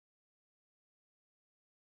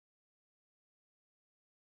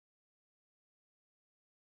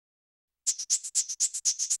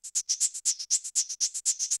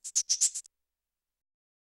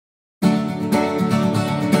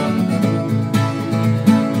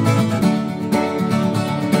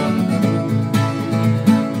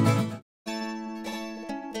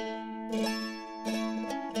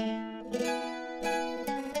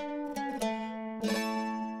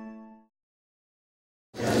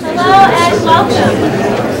Welcome.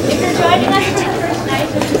 If you're joining us for the first night,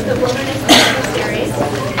 this is the Wilderness Series,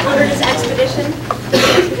 Wilderness Expeditions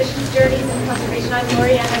Journeys and Conservation. I'm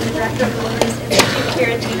Lori, and I'm the Director of the Wilderness Institute here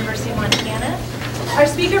at the University of Montana. Our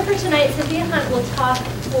speaker for tonight, Cynthia Hunt, will talk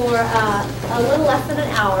for a little less than an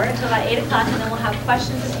hour, until about 8 o'clock, and then we'll have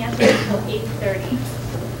questions and answers until 8:30.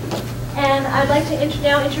 And I'd like to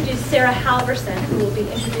now introduce Sarah Halverson, who will be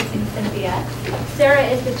introducing Cynthia. Sarah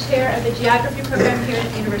is the chair of the geography program here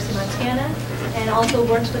at the University of Montana, and also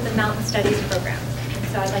works with the Mountain Studies program. And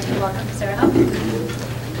so I'd like to welcome Sarah Halverson.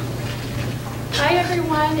 Hi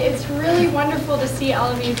everyone, it's really wonderful to see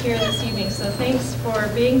all of you here this evening, so thanks for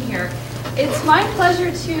being here. It's my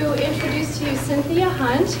pleasure to introduce to you Cynthia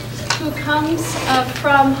Hunt, who comes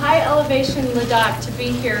from high elevation Ladakh to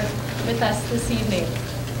be here with us this evening.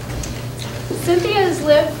 Cynthia has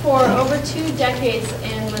lived for over 2 decades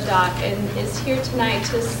in Ladakh and is here tonight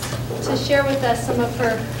to share with us some of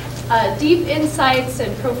her deep insights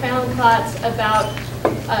and profound thoughts about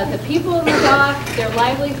the people of Ladakh, their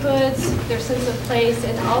livelihoods, their sense of place,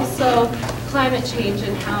 and also climate change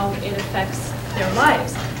and how it affects their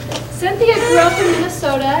lives. Cynthia grew up in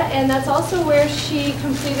Minnesota, and that's also where she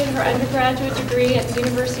completed her undergraduate degree at the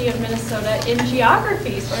University of Minnesota in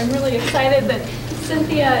geography. So I'm really excited that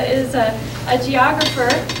Cynthia is a geographer.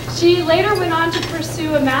 She later went on to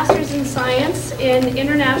pursue a master's in science in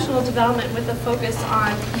international development with a focus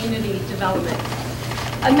on community development.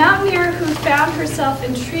 A mountaineer who found herself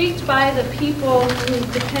intrigued by the people who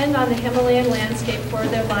depend on the Himalayan landscape for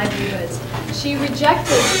their livelihoods. She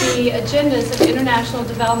rejected the agendas of international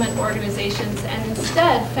development organizations and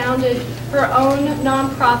instead founded her own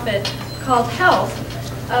nonprofit called Health,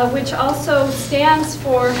 which also stands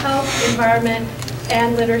for Health, Environment,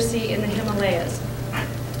 and Literacy in the Himalayas.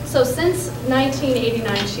 So since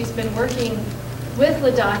 1989, she's been working with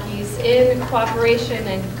Ladakhis in cooperation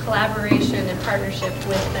and collaboration and partnership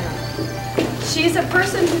with them. She's a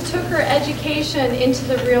person who took her education into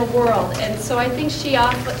the real world, and so I think she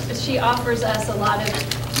offers us a lot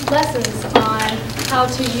of lessons on how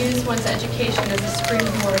to use one's education as a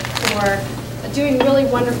springboard for doing really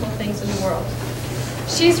wonderful things in the world.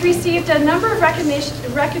 She's received a number of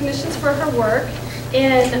recognitions for her work.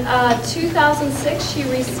 In 2006, she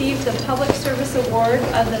received the Public Service Award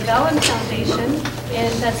of the Velen Foundation,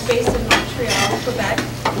 that's based in Montreal, Quebec.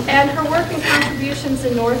 And her work and contributions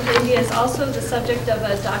in North India is also the subject of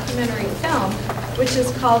a documentary film, which is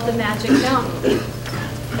called The Magic Mountain.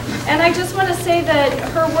 And I just want to say that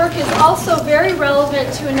her work is also very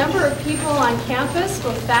relevant to a number of people on campus,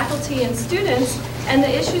 both faculty and students, and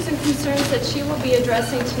the issues and concerns that she will be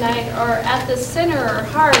addressing tonight are at the center or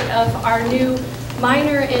heart of our new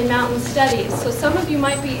minor in mountain studies. So some of you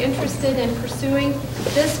might be interested in pursuing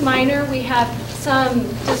this minor. We have some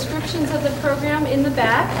descriptions of the program in the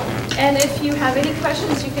back. And if you have any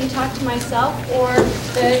questions, you can talk to myself or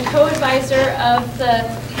the co-advisor of the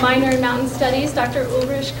minor in mountain studies, Dr.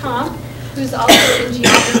 Ulrich Kamp, who's also in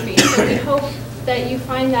geography. So we hope that you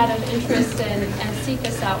find that of interest and seek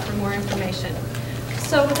us out for more information.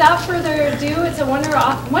 So without further ado, it's a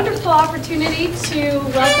wonderful opportunity to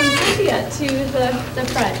welcome Cynthia to the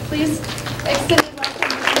front. Please extend a welcome.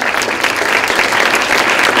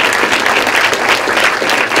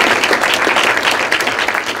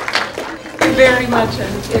 Thank you very much,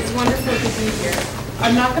 and it's wonderful to be here.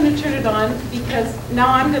 I'm not going to turn it on because now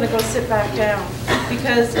I'm going to go sit back down,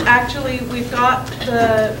 because actually we've got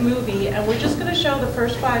the movie and we're just going to show the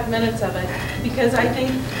first 5 minutes of it, because I think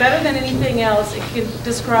better than anything else it can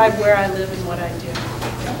describe where I live and what I do.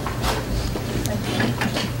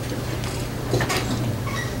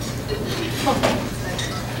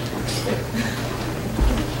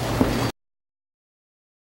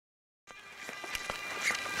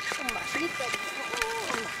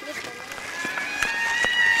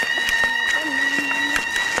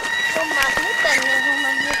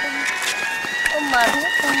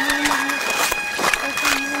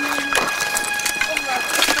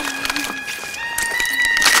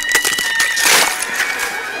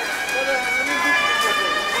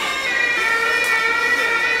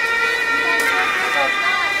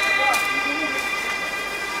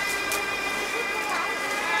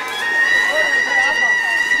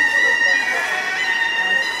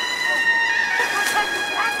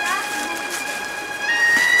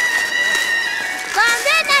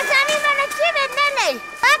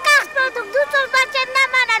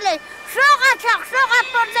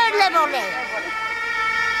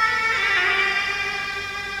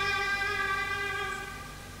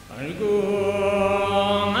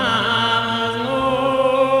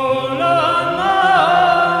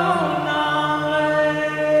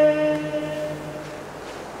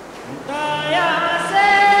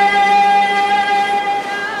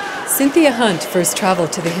 Cynthia Hunt first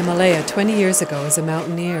traveled to the Himalaya 20 years ago as a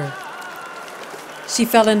mountaineer. She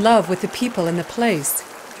fell in love with the people and the place,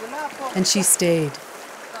 and she stayed.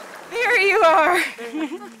 There you are.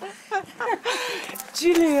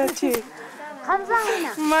 Julia, too.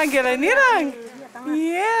 Magala nirang.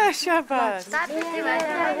 Yeah, Shabbat.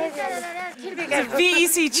 The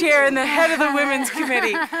VEC chair and the head of the Women's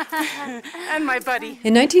Committee. And my buddy.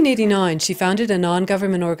 In 1989, she founded a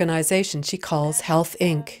non-government organization she calls Health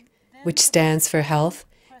Inc., which stands for Health,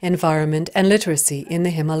 Environment and Literacy in the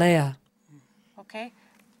Himalaya. Okay,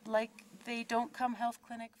 like they don't come health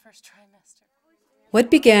clinic first trimester. What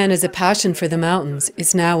began as a passion for the mountains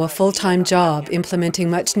is now a full-time job implementing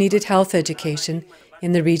much-needed health education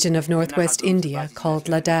in the region of northwest India called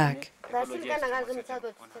Ladakh.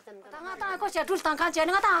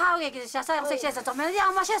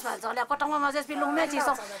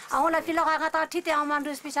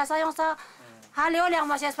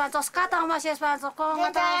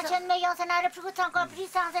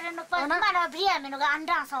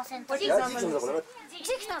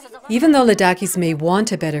 Even though Ladakhis may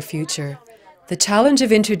want a better future, the challenge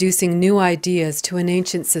of introducing new ideas to an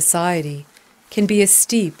ancient society can be as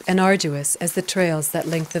steep and arduous as the trails that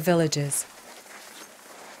link the villages.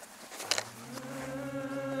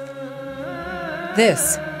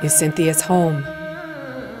 This is Cynthia's home.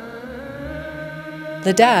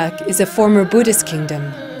 Ladakh is a former Buddhist kingdom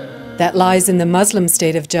that lies in the Muslim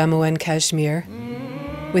state of Jammu and Kashmir,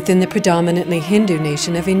 within the predominantly Hindu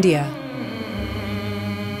nation of India.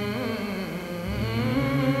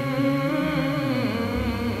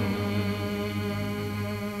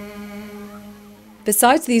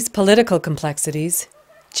 Besides these political complexities,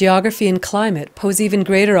 geography and climate pose even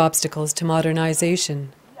greater obstacles to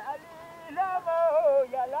modernization.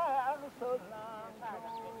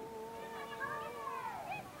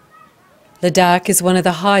 Ladakh is one of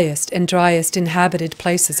the highest and driest inhabited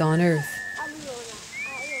places on Earth.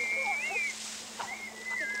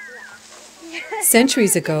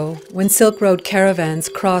 Centuries ago, when Silk Road caravans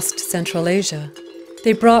crossed Central Asia,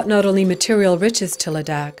 they brought not only material riches to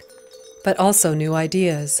Ladakh, but also new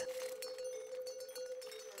ideas.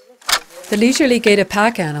 The leisurely gait of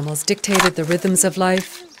pack animals dictated the rhythms of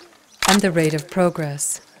life and the rate of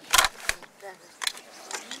progress.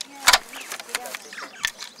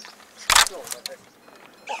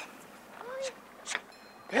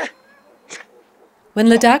 When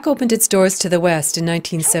Ladakh opened its doors to the West in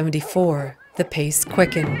 1974, the pace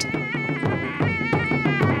quickened.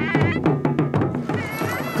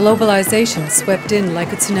 Globalization swept in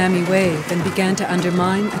like a tsunami wave and began to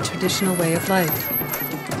undermine a traditional way of life.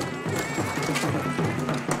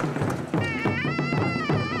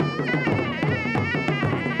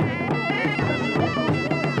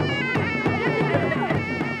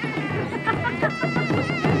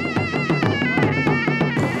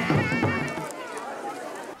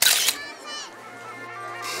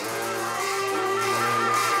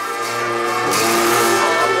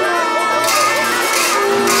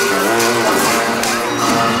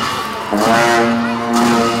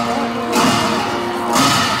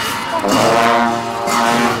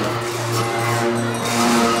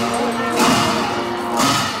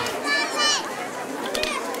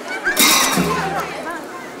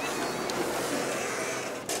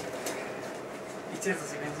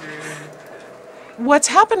 What's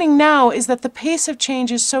happening now is that the pace of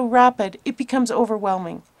change is so rapid, it becomes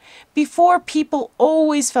overwhelming. Before, people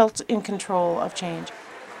always felt in control of change.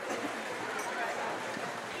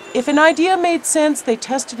 If an idea made sense, they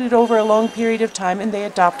tested it over a long period of time and they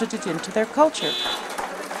adopted it into their culture.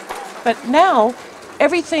 But now,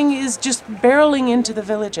 everything is just barreling into the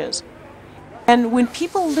villages. And when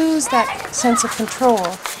people lose that sense of control,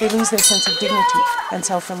 they lose their sense of dignity and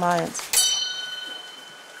self-reliance.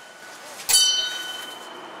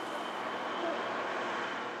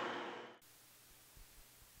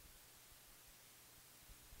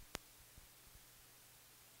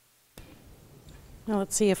 Now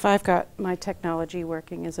let's see if I've got my technology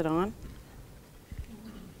working. Is it on?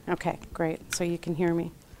 Okay, great. So you can hear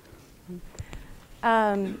me.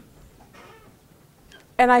 And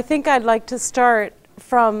I think I'd like to start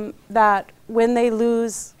from that when they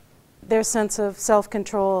lose their sense of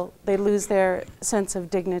self-control, they lose their sense of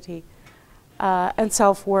dignity and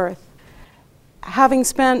self-worth. Having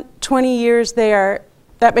spent 20 years there,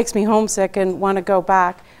 that makes me homesick and want to go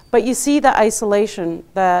back. But you see the isolation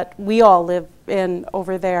that we all live in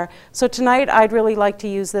over there. So tonight I'd really like to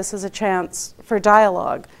use this as a chance for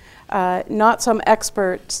dialogue. Not some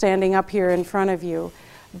expert standing up here in front of you,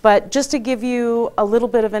 but just to give you a little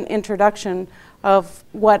bit of an introduction of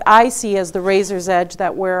what I see as the razor's edge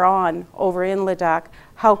that we're on over in Ladakh,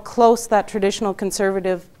 how close that traditional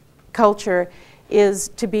conservative culture is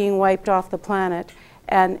to being wiped off the planet,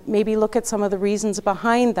 and maybe look at some of the reasons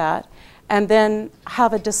behind that, and then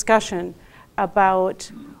have a discussion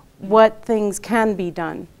about what things can be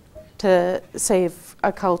done to save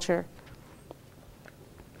a culture.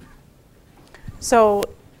 So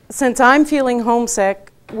since I'm feeling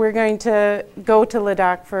homesick, we're going to go to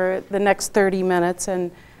Ladakh for the next 30 minutes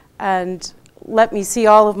and let me see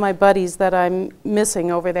all of my buddies that I'm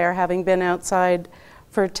missing over there, having been outside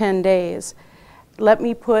for 10 days. Let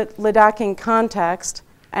me put Ladakh in context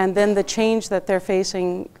and then the change that they're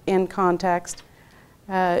facing in context,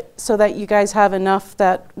 so that you guys have enough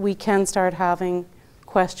that we can start having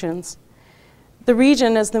questions. The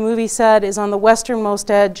region, as the movie said, is on the westernmost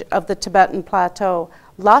edge of the Tibetan Plateau.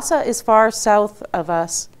 Lhasa is far south of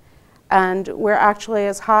us, and we're actually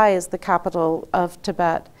as high as the capital of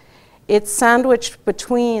Tibet. It's sandwiched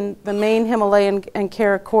between the main Himalayan and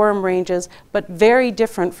Karakoram ranges, but very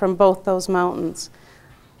different from both those mountains.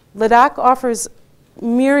 Ladakh offers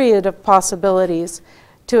myriad of possibilities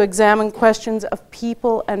to examine questions of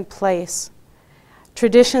people and place,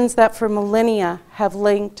 traditions that for millennia have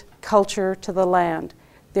linked culture to the land.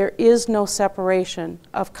 There is no separation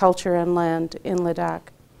of culture and land in Ladakh.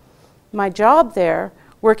 My job there,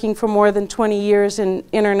 working for more than 20 years in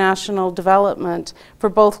international development for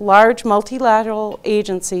both large multilateral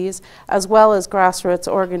agencies as well as grassroots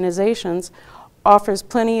organizations, offers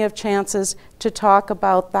plenty of chances to talk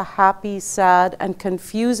about the happy, sad, and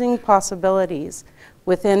confusing possibilities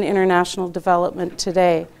within international development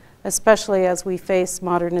today, especially as we face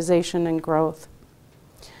modernization and growth.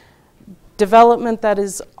 Development that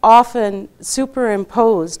is often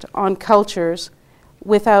superimposed on cultures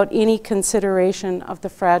without any consideration of the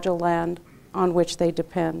fragile land on which they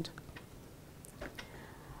depend.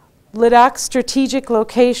 Ladakh's strategic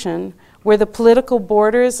location, where the political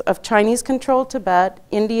borders of Chinese-controlled Tibet,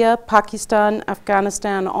 India, Pakistan,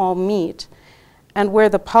 Afghanistan all meet, and where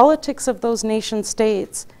the politics of those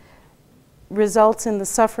nation-states results in the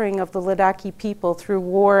suffering of the Ladakhi people through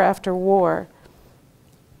war after war,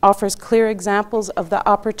 offers clear examples of the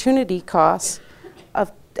opportunity costs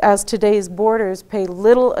of, as today's borders pay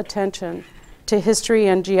little attention to history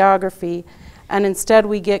and geography, and instead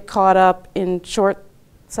we get caught up in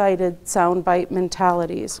short-sighted soundbite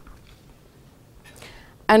mentalities.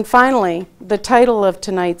 And finally, the title of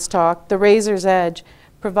tonight's talk, The Razor's Edge,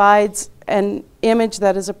 provides an image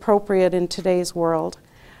that is appropriate in today's world.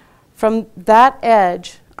 From that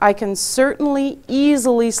edge, I can certainly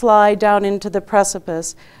easily slide down into the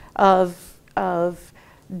precipice of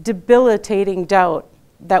debilitating doubt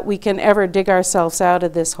that we can ever dig ourselves out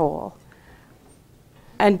of this hole.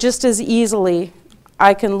 And just as easily,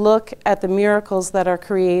 I can look at the miracles that are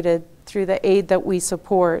created through the aid that we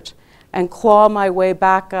support and claw my way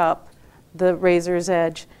back up the razor's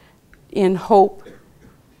edge in hope.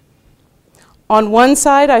 On one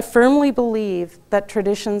side, I firmly believe that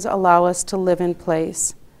traditions allow us to live in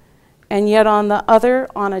place. And yet on the other,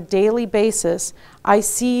 on a daily basis, I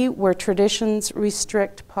see where traditions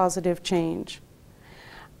restrict positive change.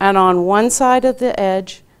 And on one side of the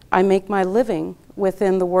edge, I make my living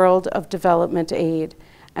within the world of development aid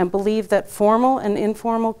and believe that formal and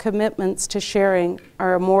informal commitments to sharing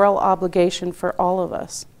are a moral obligation for all of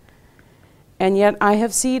us. And yet I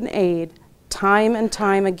have seen aid time and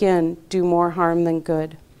time again do more harm than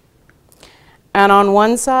good. And on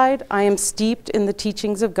one side, I am steeped in the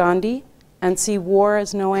teachings of Gandhi and see war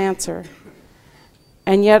as no answer.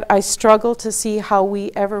 And yet I struggle to see how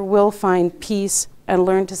we ever will find peace and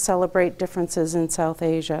learn to celebrate differences in South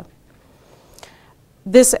Asia.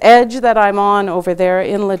 This edge that I'm on over there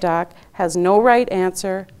in Ladakh has no right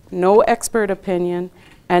answer, no expert opinion,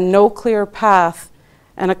 and no clear path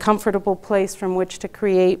and a comfortable place from which to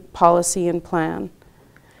create policy and plan.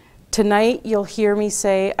 Tonight, you'll hear me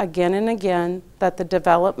say again and again that the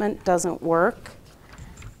development doesn't work.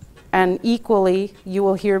 And equally, you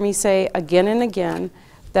will hear me say again and again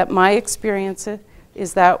that my experience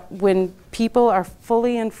is that when people are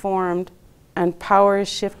fully informed and power is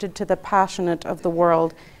shifted to the passionate of the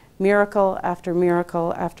world, miracle after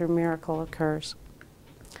miracle after miracle occurs.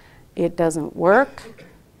 It doesn't work,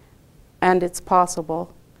 and it's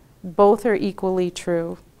possible. Both are equally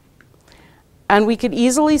true. And we could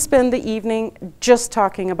easily spend the evening just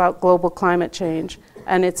talking about global climate change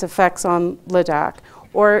and its effects on Ladakh,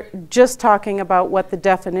 or just talking about what the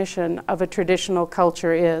definition of a traditional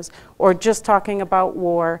culture is, or just talking about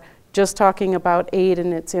war, just talking about aid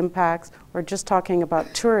and its impacts, or just talking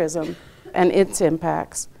about tourism and its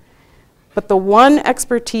impacts. But the one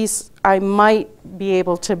expertise I might be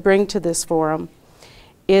able to bring to this forum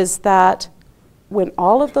is that when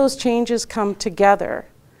all of those changes come together,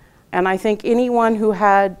 and I think anyone who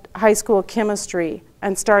had high school chemistry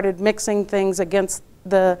and started mixing things against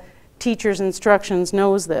the teacher's instructions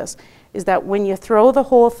knows this, is that when you throw the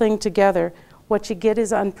whole thing together, what you get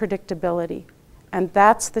is unpredictability. And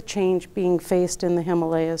that's the change being faced in the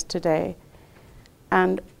Himalayas today.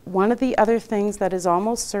 And one of the other things that is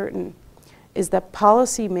almost certain is that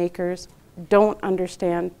policymakers don't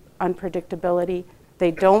understand unpredictability.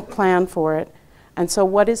 They don't plan for it. And so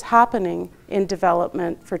what is happening in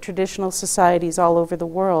development for traditional societies all over the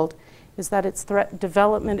world is that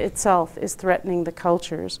development itself is threatening the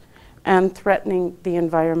cultures and threatening the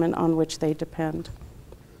environment on which they depend.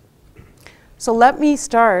 So let me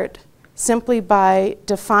start simply by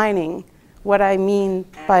defining what I mean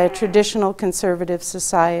by a traditional conservative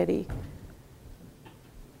society,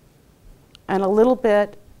 and a little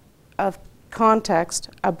bit of context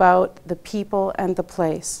about the people and the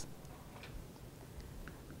place.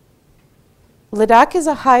 Ladakh is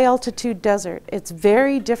a high-altitude desert. It's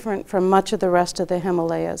very different from much of the rest of the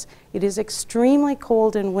Himalayas. It is extremely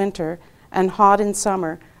cold in winter and hot in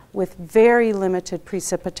summer, with very limited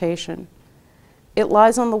precipitation. It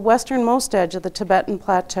lies on the westernmost edge of the Tibetan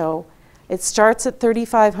Plateau. It starts at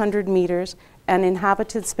 3,500 meters, and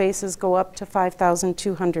inhabited spaces go up to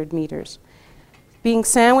 5,200 meters. Being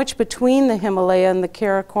sandwiched between the Himalaya and the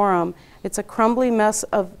Karakoram, it's a crumbly mess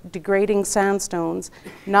of degrading sandstones,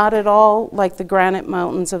 not at all like the granite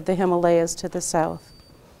mountains of the Himalayas to the south.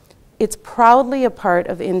 It's proudly a part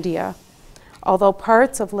of India, although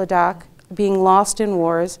parts of Ladakh, being lost in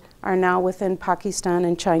wars, are now within Pakistan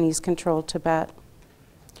and Chinese-controlled Tibet.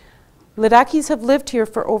 Ladakhis have lived here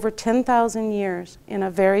for over 10,000 years in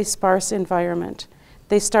a very sparse environment.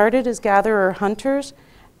 They started as gatherer-hunters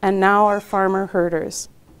and now are farmer-herders.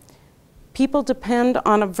 People depend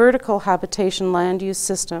on a vertical habitation land use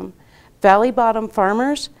system. Valley bottom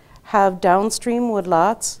farmers have downstream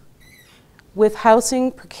woodlots with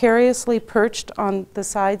housing precariously perched on the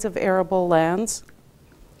sides of arable lands.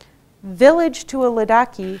 Village to a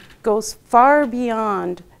Ladakhi goes far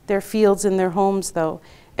beyond their fields and their homes, though,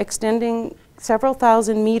 extending several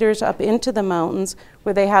thousand meters up into the mountains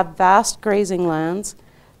where they have vast grazing lands,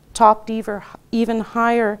 topped even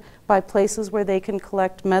higher by places where they can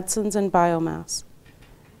collect medicines and biomass.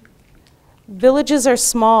 Villages are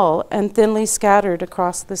small and thinly scattered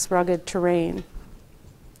across this rugged terrain.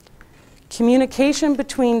 Communication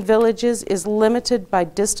between villages is limited by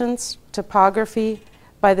distance, topography,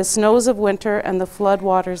 by the snows of winter and the flood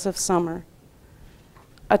waters of summer.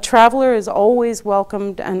 A traveler is always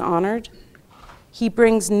welcomed and honored. He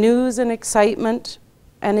brings news and excitement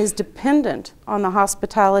and is dependent on the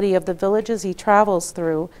hospitality of the villages he travels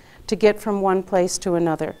through to get from one place to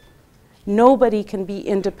another. Nobody can be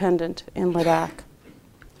independent in Ladakh.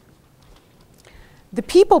 The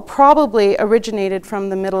people probably originated from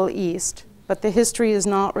the Middle East, but the history is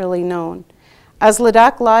not really known. As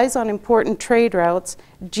Ladakh lies on important trade routes,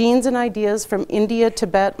 genes and ideas from India,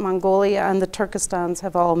 Tibet, Mongolia, and the Turkestans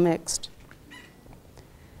have all mixed.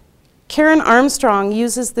 Karen Armstrong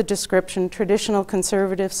uses the description traditional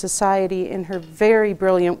conservative society in her very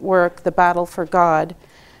brilliant work, The Battle for God,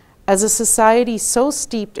 as a society so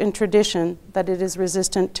steeped in tradition that it is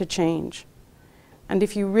resistant to change. And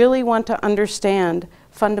if you really want to understand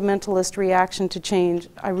fundamentalist reaction to change,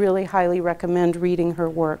 I really highly recommend reading her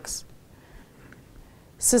works.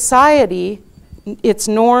 Society, its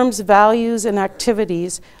norms, values, and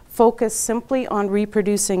activities focus simply on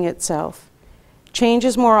reproducing itself. Change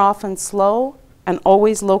is more often slow and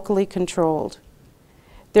always locally controlled.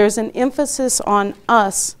 There's an emphasis on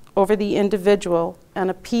us over the individual and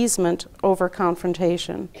appeasement over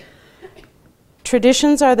confrontation.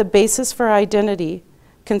 Traditions are the basis for identity.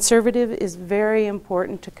 Conservative is very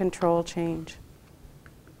important to control change.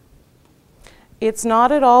 It's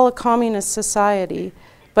not at all a communist society,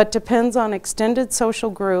 but depends on extended social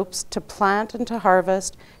groups to plant and to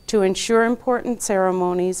harvest, to ensure important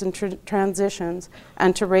ceremonies and transitions,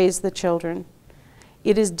 and to raise the children.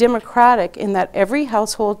 It is democratic in that every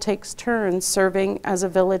household takes turns serving as a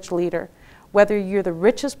village leader. Whether you're the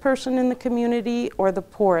richest person in the community or the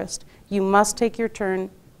poorest, you must take your turn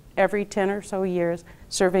every 10 or so years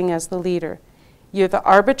serving as the leader. You're the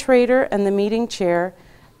arbitrator and the meeting chair,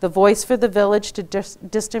 the voice for the village to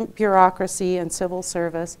distant bureaucracy and civil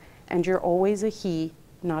service, and you're always a he,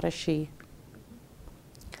 not a she.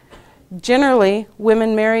 Generally,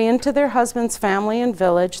 women marry into their husband's family and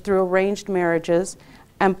village through arranged marriages,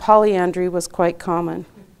 and polyandry was quite common.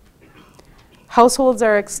 Households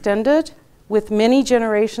are extended with many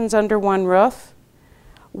generations under one roof.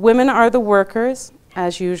 Women are the workers,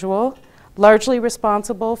 as usual, largely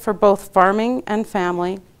responsible for both farming and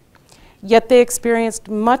family, yet they experienced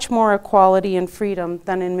much more equality and freedom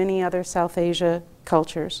than in many other South Asia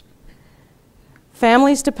cultures.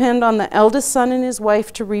 Families depend on the eldest son and his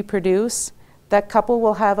wife to reproduce. That couple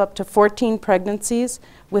will have up to 14 pregnancies,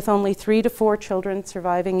 with only 3 to 4 children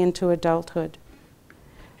surviving into adulthood.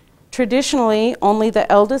 Traditionally, only the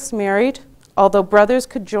eldest married, although brothers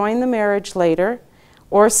could join the marriage later,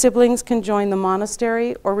 or siblings can join the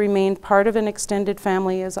monastery or remain part of an extended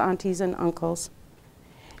family as aunties and uncles.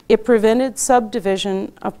 It prevented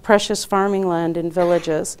subdivision of precious farming land in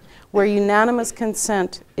villages, where unanimous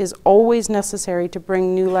consent is always necessary to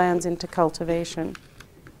bring new lands into cultivation.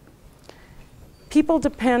 People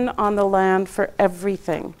depend on the land for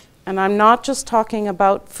everything, and I'm not just talking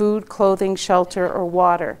about food, clothing, shelter, or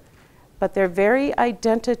water, but their very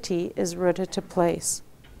identity is rooted to place.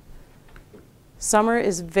 Summer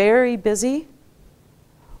is very busy.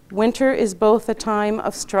 Winter is both a time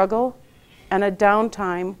of struggle and a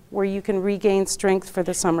downtime where you can regain strength for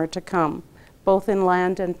the summer to come, both in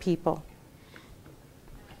land and people.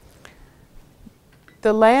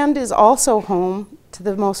 The land is also home to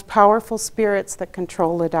the most powerful spirits that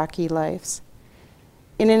control Ladakhi lives.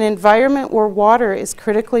 In an environment where water is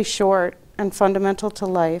critically short and fundamental to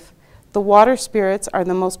life, the water spirits are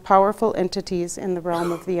the most powerful entities in the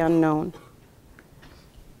realm of the unknown.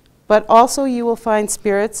 But also you will find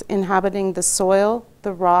spirits inhabiting the soil,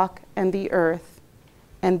 the rock, and the earth,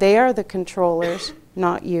 and they are the controllers,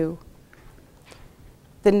 not you.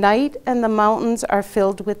 The night and the mountains are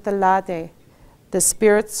filled with the Lade, the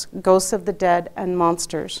spirits, ghosts of the dead, and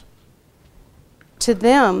monsters. To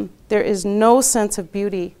them, there is no sense of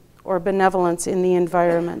beauty or benevolence in the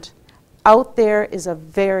environment. Out there is a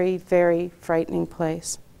very, very frightening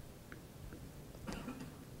place.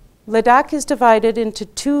 Ladakh is divided into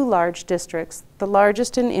 2 large districts, the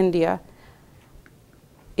largest in India.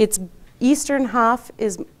 Its eastern half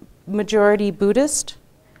is majority Buddhist,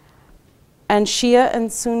 and Shia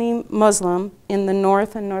and Sunni Muslim in the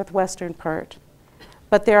north and northwestern part.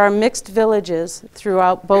 But there are mixed villages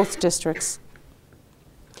throughout both districts.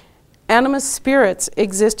 Animist spirits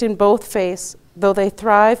exist in both faiths, though they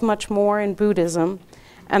thrive much more in Buddhism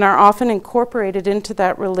and are often incorporated into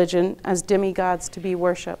that religion as demigods to be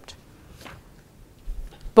worshipped.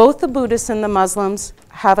 Both the Buddhists and the Muslims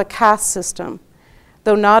have a caste system.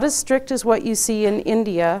 Though not as strict as what you see in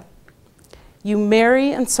India, you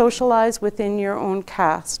marry and socialize within your own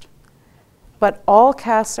caste. But all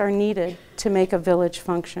castes are needed to make a village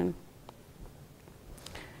function.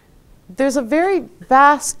 There's a very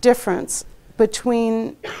vast difference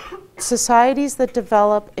between societies that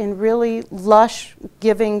develop in really lush,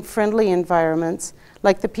 giving, friendly environments,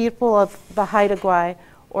 like the people of the Haida Gwaii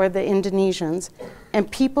or the Indonesians, and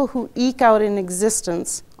people who eke out an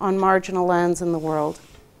existence on marginal lands in the world.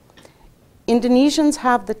 Indonesians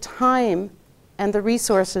have the time and the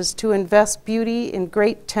resources to invest beauty in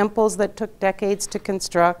great temples that took decades to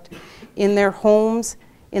construct, in their homes,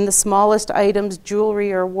 in the smallest items,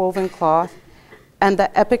 jewelry or woven cloth, and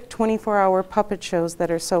the epic 24-hour puppet shows that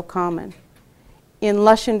are so common. In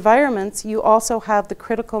lush environments, you also have the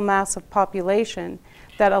critical mass of population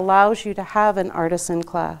that allows you to have an artisan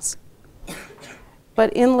class.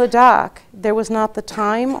 But in Ladakh, there was not the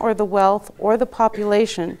time or the wealth or the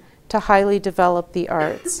population to highly develop the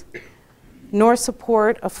arts, nor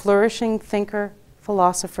support a flourishing thinker,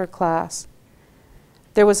 philosopher class.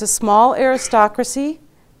 There was a small aristocracy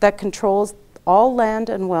that controls all land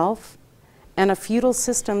and wealth, and a feudal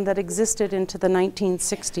system that existed into the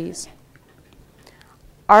 1960s.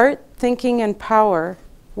 Art, thinking, and power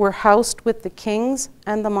were housed with the kings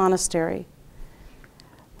and the monastery.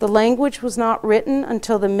 The language was not written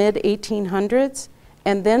until the mid-1800s,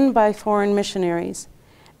 and then by foreign missionaries.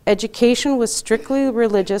 Education was strictly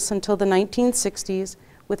religious until the 1960s,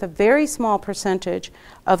 with a very small percentage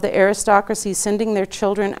of the aristocracy sending their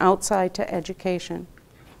children outside to education.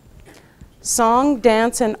 Song,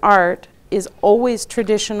 dance, and art is always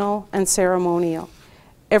traditional and ceremonial.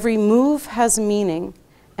 Every move has meaning,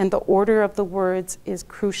 and the order of the words is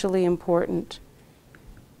crucially important.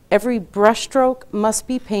 Every brushstroke must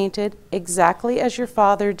be painted exactly as your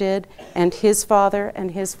father did, and his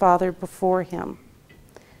father before him.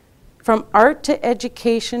 From art to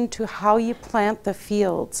education to how you plant the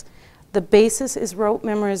fields, the basis is rote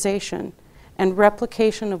memorization and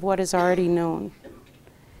replication of what is already known.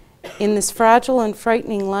 In this fragile and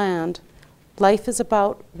frightening land, life is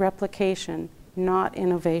about replication, not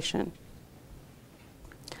innovation.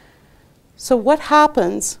 So what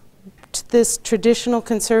happens accept this traditional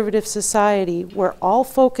conservative society where all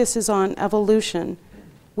focus is on evolution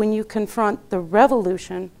when you confront the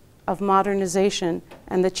revolution of modernization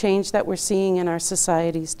and the change that we're seeing in our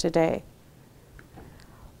societies today?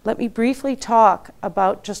 Let me briefly talk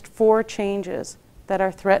about just 4 changes that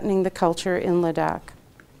are threatening the culture in Ladakh: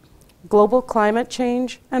 global climate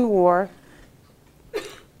change and war,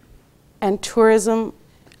 and tourism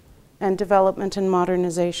and development and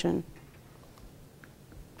modernization.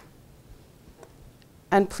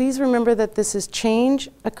 And please remember that this is change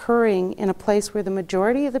occurring in a place where the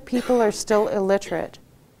majority of the people are still illiterate,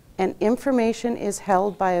 and information is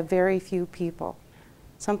held by a very few people.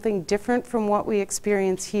 Something different from what we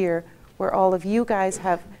experience here, where all of you guys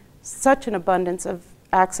have such an abundance of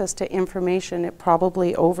access to information, it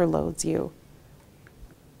probably overloads you.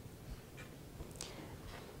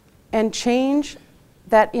 And change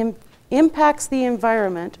that impacts the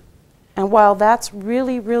environment, and while that's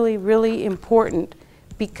really, really, really important,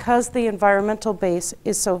 because the environmental base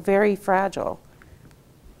is so very fragile,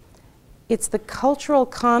 it's the cultural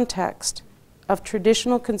context of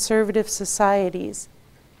traditional conservative societies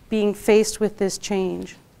being faced with this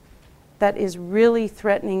change that is really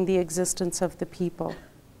threatening the existence of the people.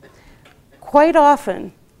 Quite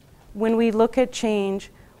often, when we look at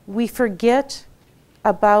change, we forget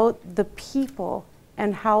about the people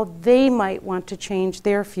and how they might want to change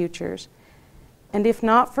their futures. And if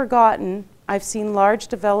not forgotten, I've seen large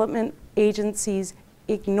development agencies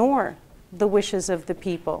ignore the wishes of the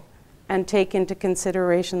people and take into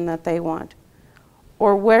consideration that they want.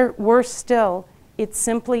 Or worse still, it's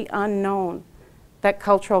simply unknown that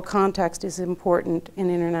cultural context is important in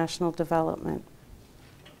international development.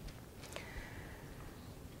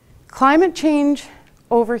 Climate change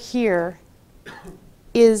over here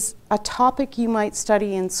is a topic you might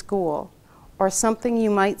study in school or something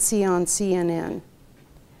you might see on CNN.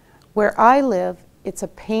 Where I live, it's a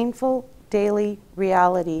painful daily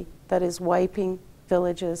reality that is wiping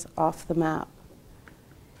villages off the map.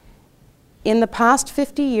 In the past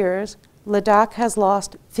 50 years, Ladakh has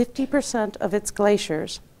lost 50% of its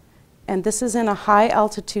glaciers, and this is in a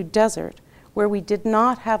high-altitude desert where we did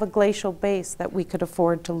not have a glacial base that we could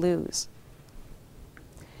afford to lose.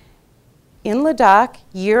 In Ladakh,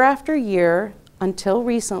 year after year, until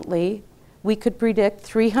recently, we could predict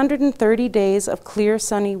 330 days of clear,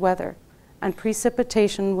 sunny weather, and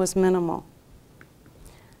precipitation was minimal.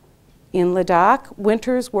 In Ladakh,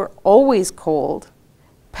 winters were always cold,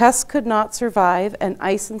 pests could not survive, and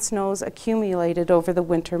ice and snows accumulated over the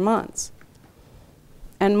winter months.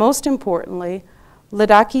 And most importantly,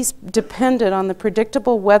 Ladakhis depended on the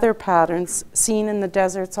predictable weather patterns seen in the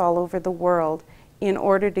deserts all over the world in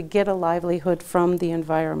order to get a livelihood from the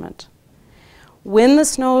environment. When the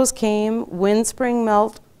snows came, when spring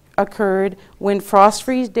melt occurred, when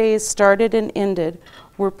frost-free days started and ended,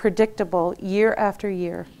 were predictable year after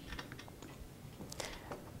year.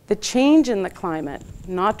 The change in the climate,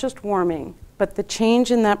 not just warming, but the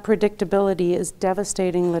change in that predictability is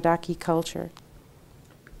devastating Ladakhi culture.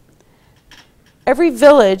 Every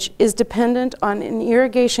village is dependent on an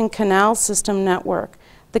irrigation canal system network.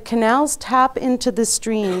 The canals tap into the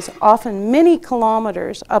streams, often many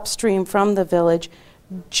kilometers upstream from the village,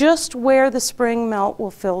 just where the spring melt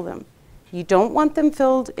will fill them. You don't want them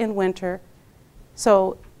filled in winter,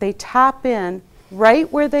 so they tap in right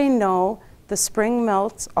where they know the spring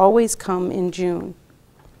melts always come in June.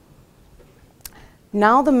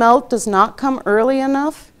 Now the melt does not come early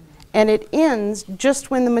enough, and it ends just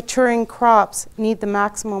when the maturing crops need the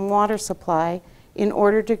maximum water supply in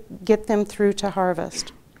order to get them through to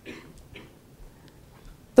harvest.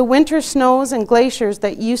 The winter snows and glaciers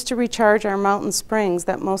that used to recharge our mountain springs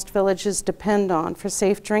that most villages depend on for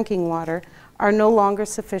safe drinking water are no longer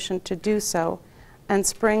sufficient to do so, and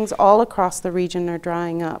springs all across the region are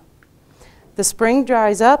drying up. The spring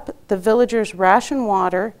dries up, the villagers ration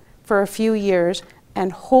water for a few years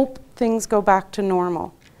and hope things go back to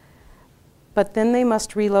normal. But then they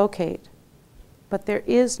must relocate. But there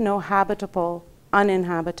is no habitable,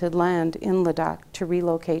 uninhabited land in Ladakh to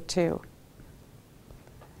relocate to.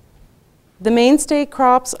 The mainstay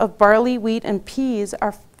crops of barley, wheat, and peas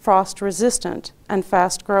are frost resistant and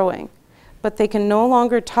fast growing, but they can no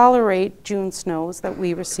longer tolerate June snows that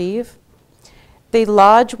we receive. They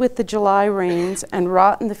lodge with the July rains and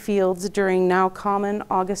rot in the fields during now common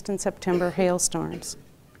August and September hailstorms.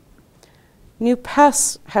 New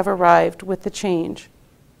pests have arrived with the change.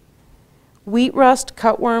 Wheat rust,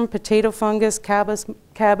 cutworm, potato fungus,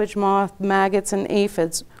 cabbage moth, maggots, and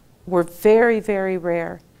aphids were very, very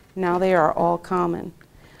rare. Now they are all common.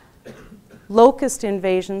 Locust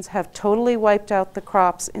invasions have totally wiped out the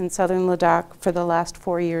crops in southern Ladakh for the last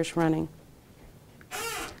 4 years running.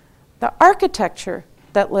 The architecture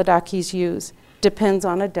that Ladakhis use depends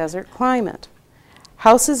on a desert climate.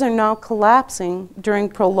 Houses are now collapsing during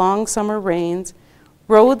prolonged summer rains.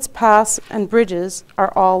 Roads, paths, and bridges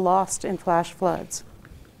are all lost in flash floods.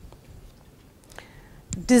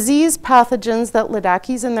 Disease pathogens that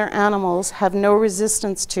Ladakhis and their animals have no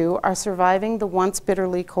resistance to are surviving the once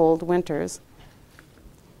bitterly cold winters.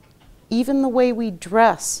 Even the way we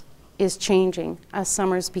dress is changing as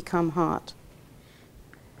summers become hot.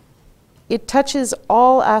 It touches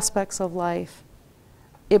all aspects of life.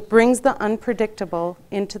 It brings the unpredictable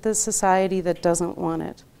into the society that doesn't want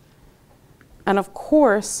it. And of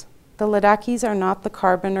course, the Ladakhis are not the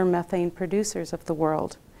carbon or methane producers of the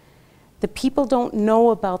world. The people don't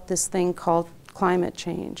know about this thing called climate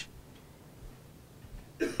change.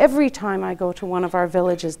 Every time I go to one of our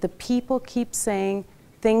villages, the people keep saying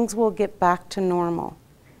things will get back to normal.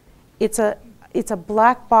 It's a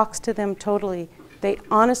black box to them totally. They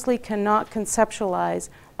honestly cannot conceptualize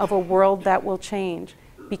of a world that will change,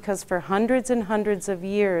 because for hundreds and hundreds of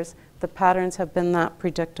years, the patterns have been that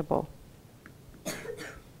predictable.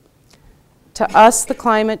 To us, the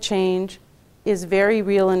climate change is very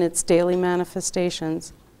real in its daily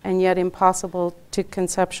manifestations, and yet impossible to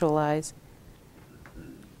conceptualize,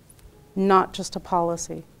 not just a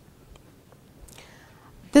policy.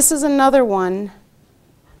 This is another one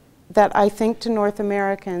that I think to North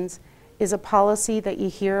Americans is a policy that you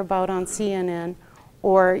hear about on CNN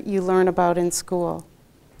or you learn about in school.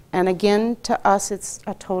 And again, to us, it's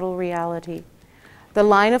a total reality. The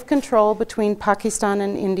line of control between Pakistan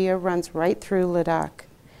and India runs right through Ladakh.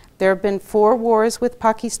 There have been 4 wars with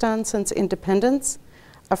Pakistan since independence.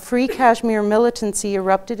 A free Kashmir militancy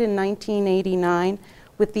erupted in 1989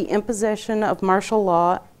 with the imposition of martial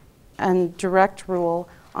law and direct rule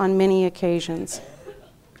on many occasions.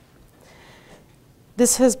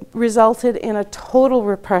 This has resulted in a total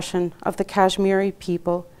repression of the Kashmiri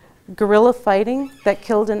people, guerrilla fighting that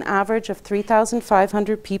killed an average of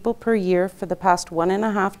 3,500 people per year for the past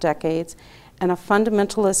 1.5 decades, and a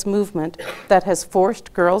fundamentalist movement that has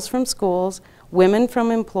forced girls from schools, women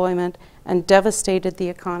from employment, and devastated the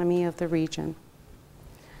economy of the region.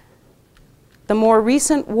 The more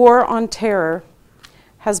recent war on terror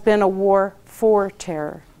has been a war for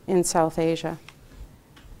terror in South Asia.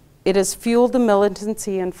 It has fueled the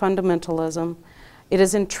militancy and fundamentalism. It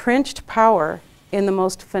has entrenched power in the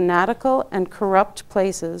most fanatical and corrupt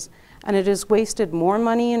places, and it has wasted more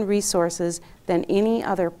money and resources than any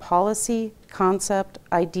other policy, concept,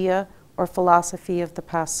 idea, or philosophy of the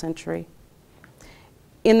past century.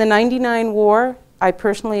 In the '99 war, I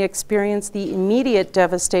personally experienced the immediate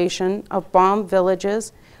devastation of bombed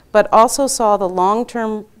villages, but also saw the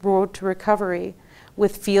long-term road to recovery,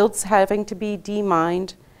 with fields having to be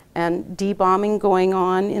demined and debombing going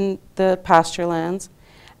on in the pasture lands.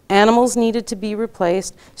 Animals needed to be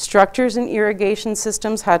replaced. Structures and irrigation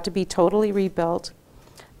systems had to be totally rebuilt.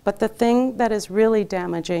 But the thing that is really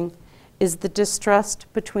damaging is the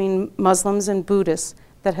distrust between Muslims and Buddhists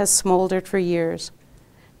that has smoldered for years.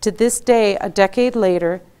 To this day, a decade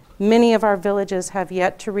later, many of our villages have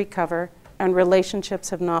yet to recover, and relationships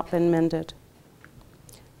have not been mended.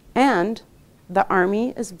 And the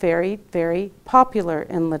army is very, very popular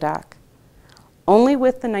in Ladakh. Only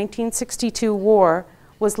with the 1962 war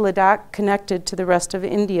was Ladakh connected to the rest of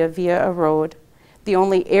India via a road. The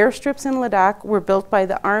only airstrips in Ladakh were built by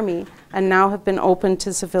the army and now have been opened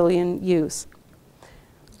to civilian use.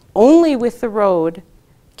 Only with the road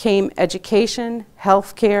came education,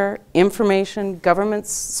 healthcare, information, government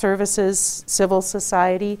services, civil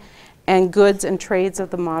society, and goods and trades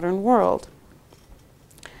of the modern world.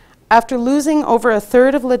 After losing over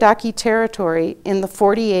 1/3 of Ladakhi territory in the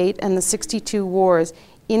 48 and the 62 wars,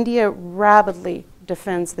 India rapidly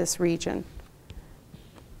defends this region.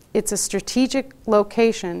 It's a strategic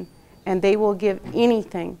location, and they will give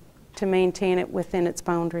anything to maintain it within its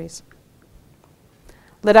boundaries.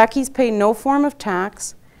 Ladakhis pay no form of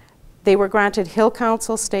tax. They were granted Hill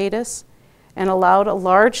Council status and allowed a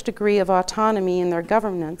large degree of autonomy in their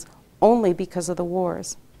governance only because of the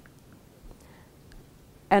wars.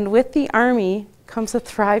 And with the army comes a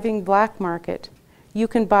thriving black market. You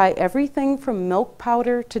can buy everything from milk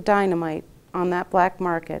powder to dynamite on that black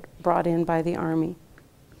market brought in by the army.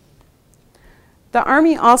 The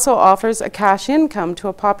army also offers a cash income to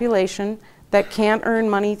a population that can't earn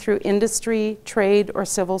money through industry, trade, or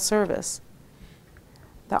civil service.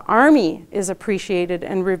 The army is appreciated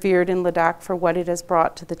and revered in Ladakh for what it has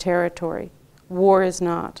brought to the territory. War is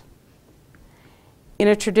not. In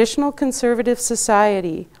a traditional conservative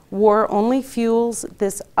society, War only fuels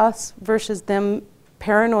this us versus them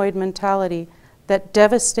paranoid mentality that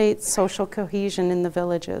devastates social cohesion in the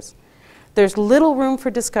villages. There's little room for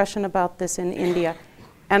discussion about this in India,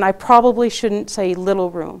 and I probably shouldn't say little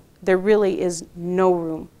room. There really is no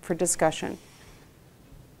room for discussion.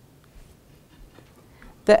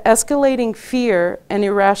 The escalating fear and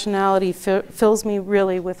irrationality fills me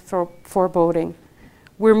really with foreboding.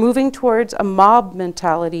 We're moving towards a mob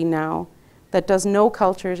mentality now that does no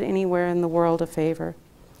cultures anywhere in the world a favor.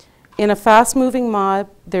 In a fast-moving mob,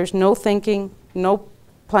 there's no thinking, no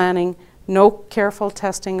planning, no careful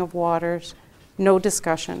testing of waters, no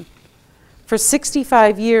discussion. For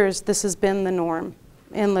 65 years, this has been the norm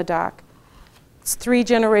in Ladakh. It's 3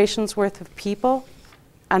 generations worth of people,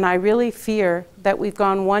 and I really fear that we've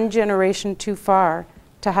gone 1 generation too far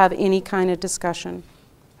to have any kind of discussion.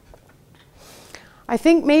 I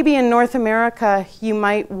think maybe in North America, you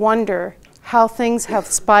might wonder how things have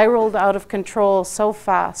spiraled out of control so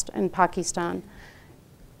fast in Pakistan.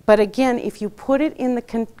 But again, if you put it in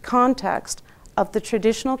the context of the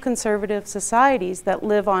traditional conservative societies that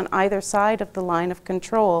live on either side of the line of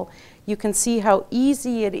control, you can see how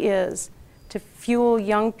easy it is to fuel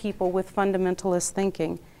young people with fundamentalist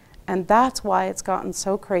thinking. And that's why it's gotten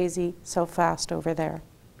so crazy so fast over there.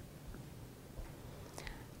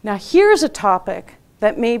 Now here's a topic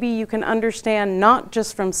that maybe you can understand not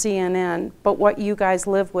just from CNN, but what you guys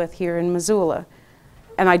live with here in Missoula.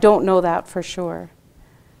 And I don't know that for sure.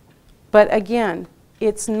 But again,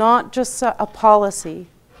 it's not just a policy.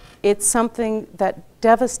 It's something that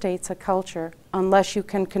devastates a culture unless you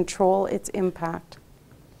can control its impact.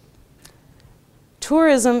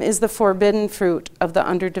 Tourism is the forbidden fruit of the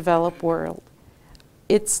underdeveloped world.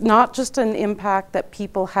 It's not just an impact that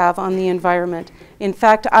people have on the environment. In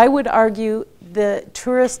fact, I would argue the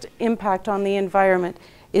tourist impact on the environment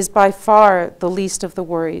is by far the least of the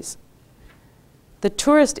worries. The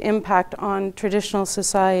tourist impact on traditional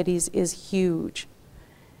societies is huge.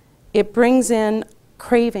 It brings in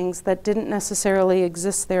cravings that didn't necessarily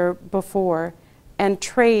exist there before, and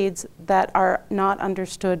trades that are not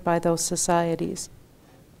understood by those societies.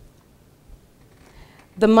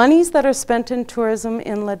 The monies that are spent in tourism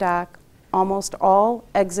in Ladakh almost all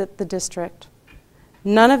exit the district.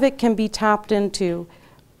 None of it can be tapped into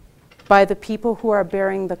by the people who are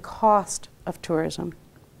bearing the cost of tourism.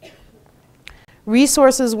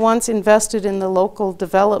 Resources once invested in the local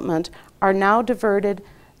development are now diverted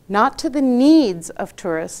not to the needs of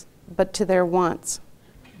tourists, but to their wants.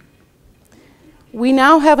 We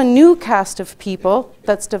now have a new cast of people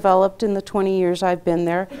that's developed in the 20 years I've been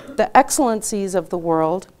there, the excellencies of the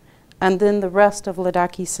world, and then the rest of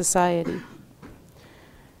Ladakhi society.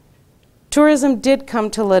 Tourism did come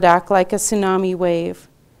to Ladakh like a tsunami wave.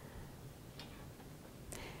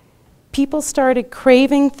 People started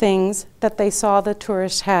craving things that they saw the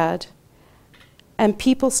tourists had, and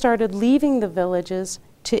people started leaving the villages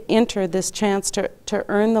to enter this chance to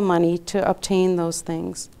earn the money to obtain those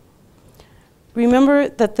things. Remember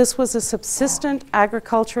that this was a subsistent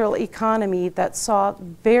agricultural economy that saw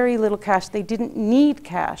very little cash. They didn't need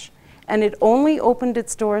cash, and it only opened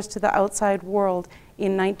its doors to the outside world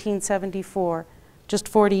in 1974, just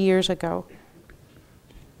 40 years ago.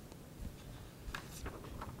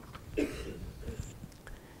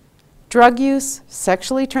 Drug use,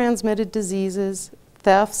 sexually transmitted diseases,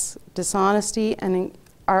 thefts, dishonesty, and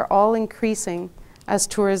are all increasing as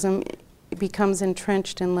tourism becomes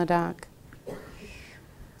entrenched in Ladakh.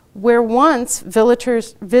 Where once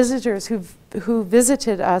visitors who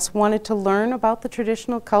visited us wanted to learn about the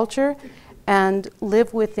traditional culture and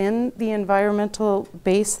live within the environmental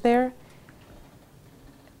base there,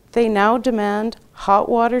 they now demand hot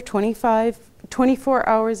water 24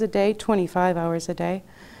 hours a day, 25 hours a day,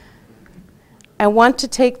 and want to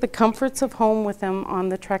take the comforts of home with them on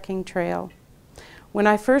the trekking trail. When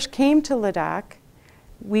I first came to Ladakh,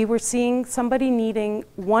 we were seeing somebody needing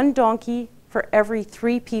 1 donkey for every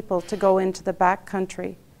 3 people to go into the back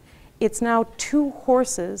country. It's now 2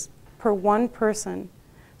 horses per 1 person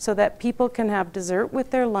so that people can have dessert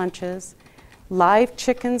with their lunches. Live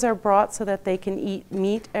chickens are brought so that they can eat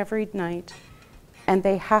meat every night, and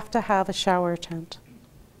they have to have a shower tent.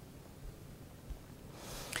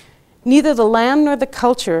 Neither the land nor the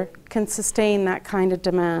culture can sustain that kind of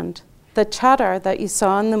demand. The chadar that you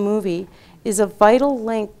saw in the movie is a vital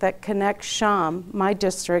link that connects Sham, my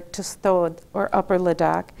district, to Sthod, or Upper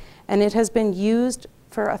Ladakh, and it has been used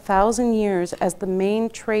for 1,000 years as the main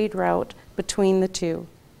trade route between the two.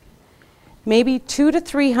 Maybe 200 to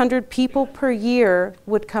 300 people per year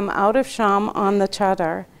would come out of Sham on the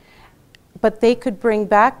chadar, but they could bring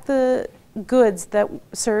back the goods that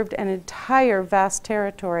served an entire vast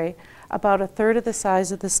territory, about a third of the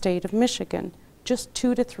size of the state of Michigan, just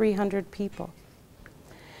 200 to 300 people.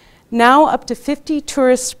 Now up to 50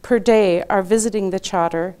 tourists per day are visiting the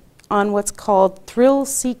Chater on what's called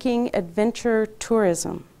thrill-seeking adventure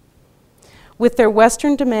tourism. With their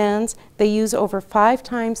Western demands, they use over 5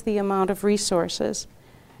 times the amount of resources.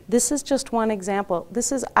 This is just one example.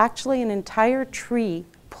 This is actually an entire tree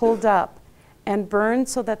pulled up and burned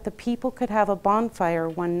so that the people could have a bonfire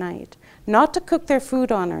one night. Not to cook their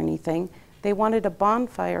food on or anything, they wanted a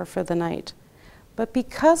bonfire for the night. But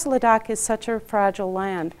because Ladakh is such a fragile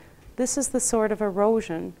land, this is the sort of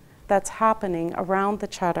erosion that's happening around the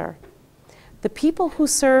Chater. The people who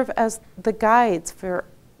serve as the guides for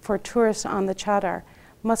tourists on the Chater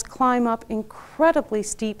must climb up incredibly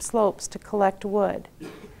steep slopes to collect wood.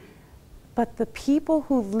 But the people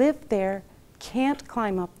who live there can't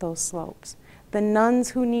climb up those slopes. The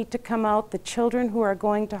nuns who need to come out, the children who are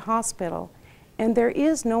going to hospital, and there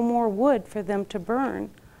is no more wood for them to burn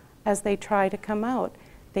as they try to come out.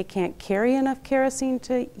 They can't carry enough kerosene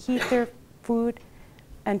to heat their food,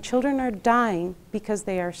 and children are dying because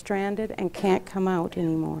they are stranded and can't come out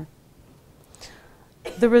anymore.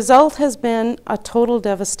 The result has been a total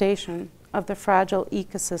devastation of the fragile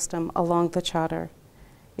ecosystem along the Chater.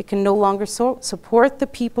 It can no longer support the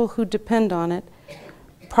people who depend on it.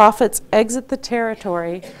 Profits exit the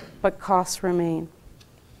territory, but costs remain.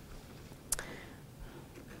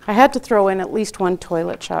 I had to throw in at least one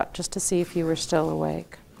toilet shot just to see if you were still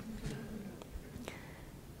awake.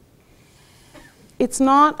 It's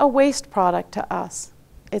not a waste product to us.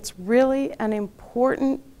 It's really an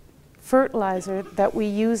important fertilizer that we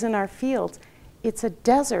use in our fields. It's a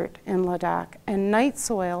desert in Ladakh, and night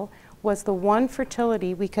soil was the one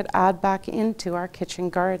fertility we could add back into our kitchen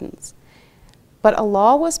gardens. But a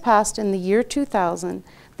law was passed in the year 2000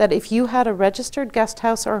 that if you had a registered guest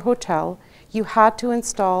house or hotel, you had to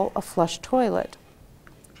install a flush toilet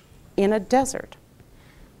in a desert.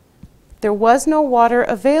 There was no water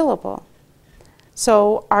available.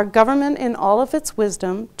 So our government, in all of its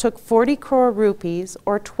wisdom, took 40 crore rupees,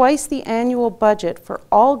 or twice the annual budget for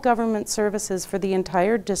all government services for the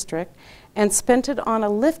entire district, and spent it on a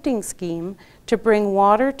lifting scheme to bring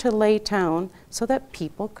water to Leh town so that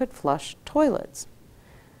people could flush toilets.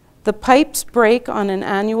 The pipes break on an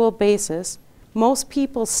annual basis. Most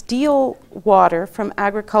people steal water from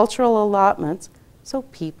agricultural allotments so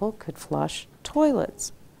people could flush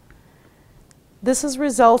toilets. This has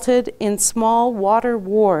resulted in small water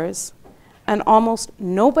wars, and almost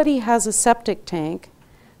nobody has a septic tank,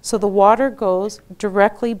 so the water goes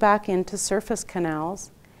directly back into surface canals,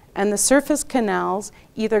 and the surface canals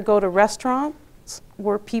either go to restaurants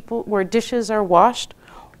where dishes are washed,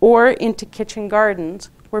 or into kitchen gardens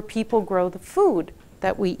where people grow the food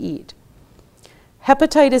that we eat.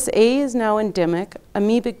 Hepatitis A is now endemic,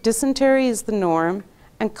 amoebic dysentery is the norm,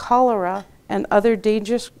 and cholera and other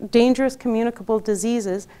dangerous communicable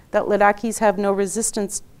diseases that Ladakhis have no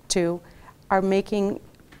resistance to are making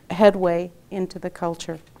headway into the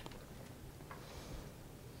culture.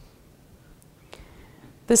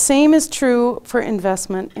 The same is true for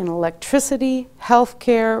investment in electricity,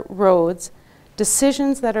 healthcare, roads,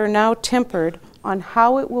 decisions that are now tempered on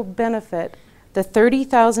how it will benefit the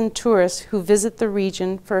 30,000 tourists who visit the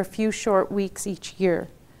region for a few short weeks each year,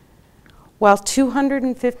 while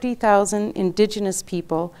 250,000 indigenous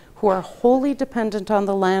people who are wholly dependent on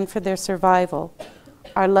the land for their survival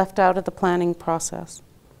are left out of the planning process.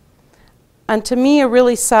 And to me, a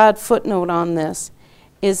really sad footnote on this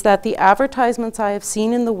is that the advertisements I have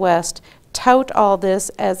seen in the West tout all this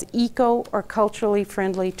as eco or culturally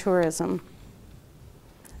friendly tourism.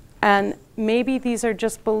 And maybe these are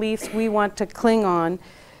just beliefs we want to cling on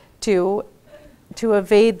to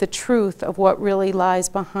evade the truth of what really lies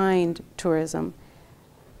behind tourism.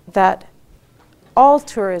 That all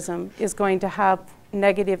tourism is going to have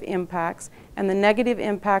negative impacts, and the negative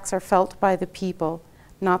impacts are felt by the people,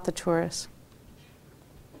 not the tourists.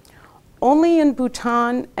 Only in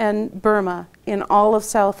Bhutan and Burma, in all of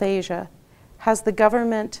South Asia, has the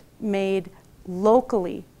government made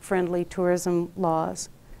locally friendly tourism laws.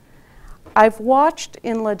 I've watched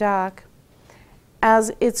in Ladakh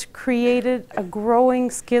as it's created a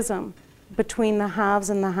growing schism between the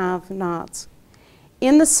haves and the have-nots.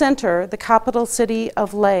 In the center, the capital city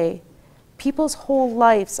of Leh, people's whole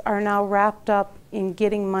lives are now wrapped up in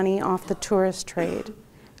getting money off the tourist trade.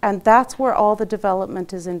 And that's where all the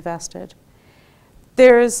development is invested.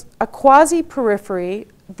 There's a quasi-periphery,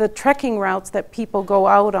 the trekking routes that people go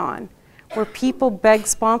out on, where people beg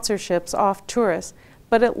sponsorships off tourists,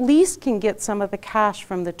 but at least can get some of the cash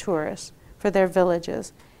from the tourists for their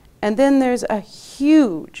villages. And then there's a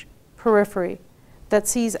huge periphery that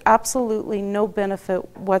sees absolutely no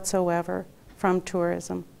benefit whatsoever from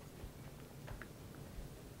tourism.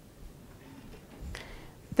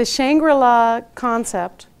 The Shangri-La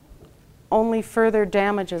concept only further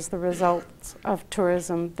damages the results of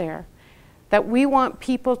tourism there. That we want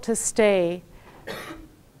people to stay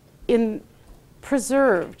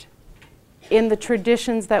preserved in the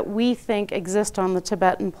traditions that we think exist on the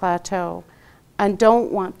Tibetan Plateau and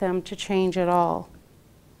don't want them to change at all.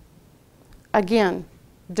 Again,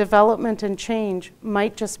 development and change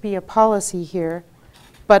might just be a policy here,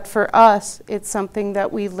 but for us, it's something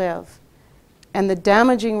that we live. And the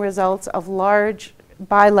damaging results of large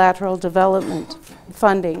bilateral development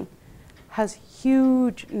funding has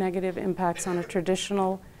huge negative impacts on a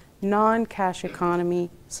traditional, non-cash economy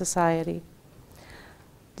society.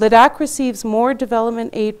 Ladakh receives more development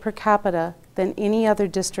aid per capita than any other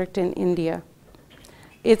district in India.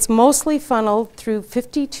 It's mostly funneled through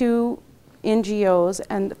 52 NGOs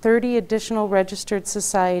and 30 additional registered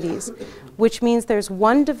societies, which means there's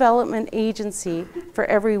one development agency for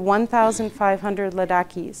every 1,500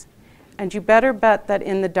 Ladakhis. And you better bet that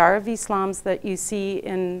in the Dharavi slums that you see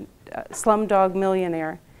in Slumdog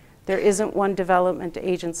Millionaire, there isn't one development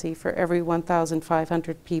agency for every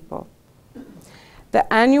 1,500 people.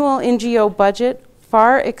 The annual NGO budget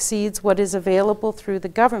far exceeds what is available through the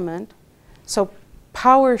government, so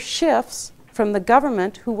power shifts from the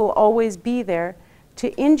government, who will always be there,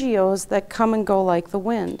 to NGOs that come and go like the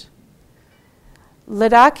wind.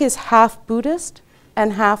 Ladakh is half Buddhist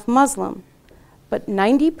and half Muslim, but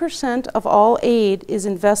 90% of all aid is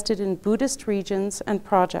invested in Buddhist regions and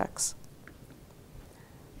projects.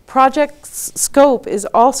 Project's scope is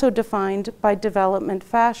also defined by development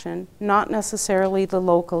fashion, not necessarily the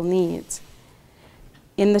local needs.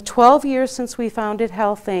 In the 12 years since we founded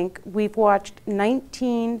Health Inc., we've watched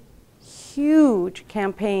 19 huge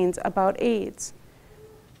campaigns about AIDS.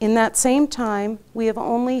 In that same time, we have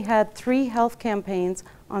only had 3 health campaigns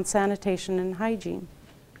on sanitation and hygiene.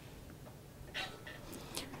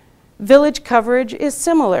 Village coverage is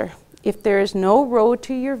similar. If there is no road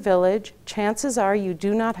to your village, chances are you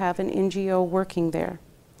do not have an NGO working there.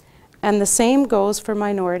 And the same goes for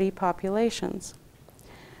minority populations.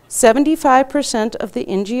 75% of the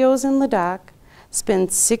NGOs in Ladakh spend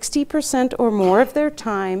 60% or more of their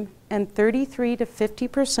time and 33 to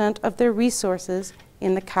 50% of their resources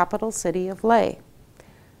in the capital city of Leh,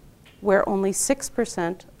 where only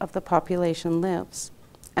 6% of the population lives,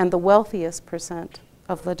 and the wealthiest percent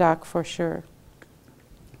of Ladakh for sure.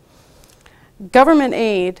 Government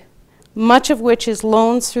aid, much of which is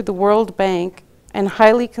loans through the World Bank and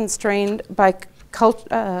highly constrained by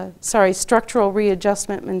structural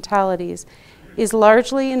readjustment mentalities, is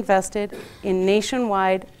largely invested in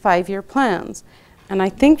nationwide 5-year plans. And I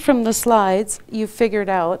think from the slides you figured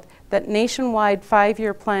out that nationwide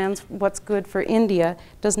 5-year plans, what's good for India,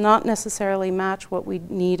 does not necessarily match what we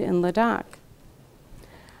need in Ladakh.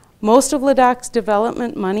 Most of Ladakh's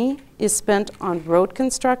development money is spent on road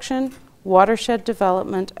construction, watershed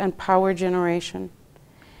development, and power generation.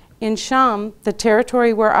 In Sham, the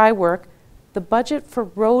territory where I work, the budget for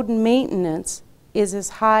road maintenance is as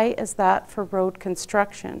high as that for road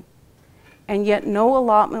construction, and yet no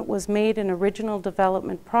allotment was made in original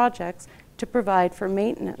development projects to provide for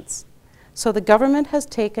maintenance. So the government has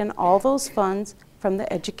taken all those funds from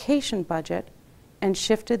the education budget and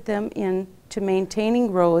shifted them into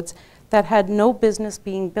maintaining roads that had no business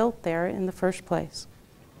being built there in the first place.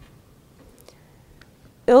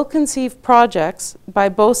 Ill-conceived projects by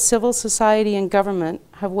both civil society and government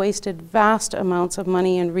have wasted vast amounts of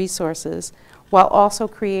money and resources while also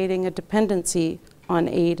creating a dependency on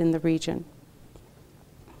aid in the region.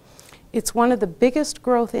 It's one of the biggest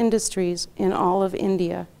growth industries in all of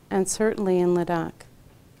India, and certainly in Ladakh.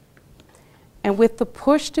 And with the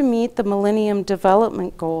push to meet the Millennium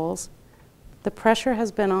Development Goals, the pressure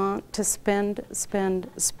has been on to spend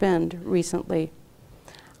recently.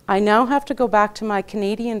 I now have to go back to my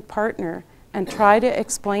Canadian partner and try to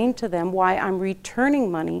explain to them why I'm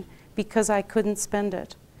returning money because I couldn't spend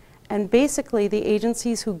it. And basically, the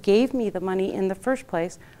agencies who gave me the money in the first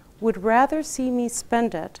place would rather see me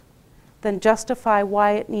spend it than justify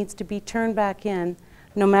why it needs to be turned back in,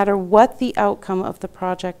 no matter what the outcome of the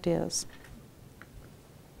project is.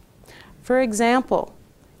 For example,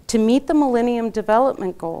 to meet the Millennium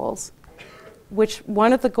Development Goals, which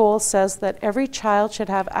one of the goals says that every child should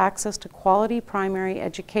have access to quality primary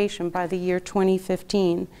education by the year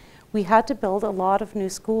 2015, we had to build a lot of new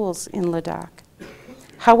schools in Ladakh.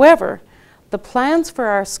 However, the plans for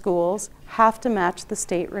our schools have to match the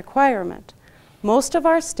state requirement. Most of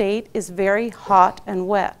our state is very hot and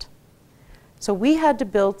wet. So we had to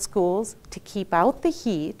build schools to keep out the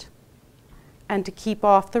heat and to keep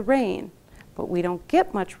off the rain. But we don't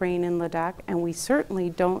get much rain in Ladakh, and we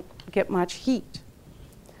certainly don't get much heat.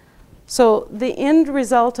 So the end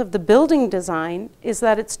result of the building design is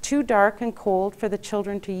that it's too dark and cold for the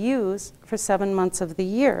children to use for 7 months of the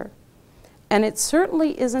year. And it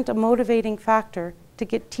certainly isn't a motivating factor to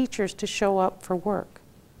get teachers to show up for work.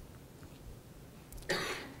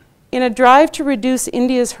 In a drive to reduce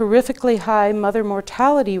India's horrifically high mother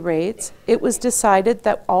mortality rates, it was decided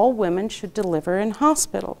that all women should deliver in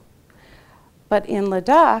hospital. But in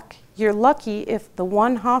Ladakh, you're lucky if the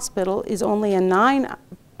one hospital is only a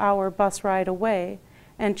 9-hour bus ride away,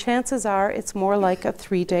 and chances are it's more like a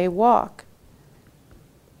 3-day walk.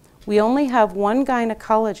 We only have one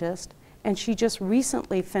gynecologist, and she just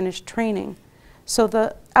recently finished training, so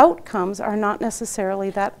the outcomes are not necessarily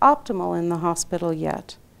that optimal in the hospital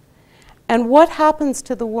yet. And what happens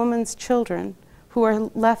to the woman's children who are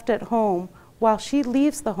left at home while she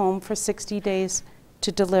leaves the home for 60 days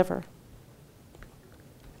to deliver?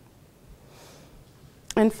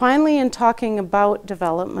 And finally, in talking about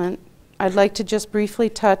development, I'd like to just briefly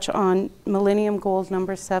touch on Millennium Goals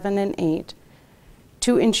number 7 and 8.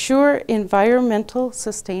 To ensure environmental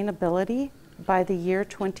sustainability by the year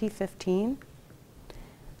 2015,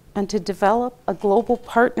 and to develop a global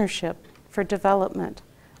partnership for development,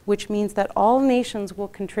 which means that all nations will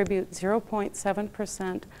contribute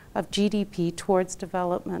 0.7% of GDP towards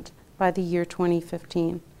development by the year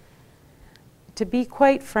 2015. To be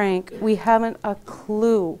quite frank, we haven't a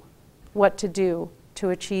clue what to do to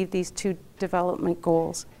achieve these 2 development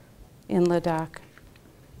goals in Ladakh.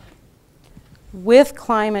 With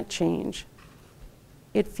climate change,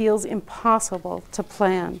 it feels impossible to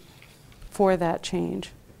plan for that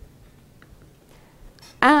change.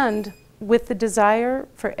 And with the desire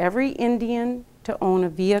for every Indian to own a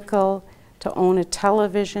vehicle, to own a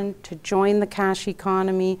television, to join the cash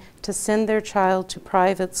economy, to send their child to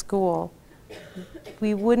private school,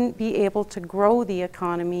 we wouldn't be able to grow the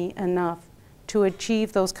economy enough to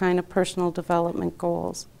achieve those kind of personal development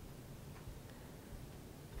goals.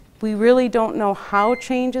 We really don't know how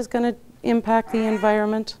change is going to impact the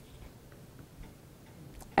environment,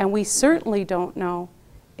 and we certainly don't know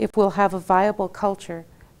if we'll have a viable culture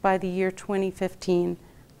by the year 2015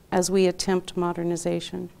 as we attempt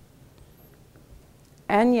modernization.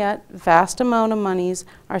 And yet, vast amount of monies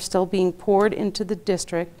are still being poured into the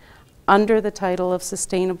district under the title of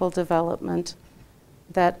sustainable development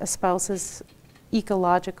that espouses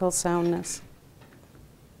ecological soundness.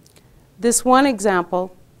 This one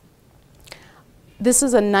example, this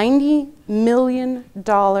is a $90 million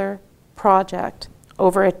project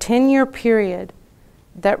over a 10-year period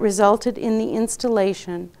that resulted in the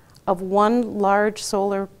installation of one large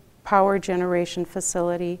solar power generation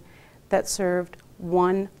facility that served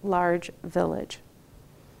one large village.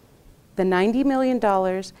 The $90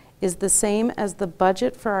 million is the same as the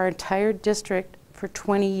budget for our entire district for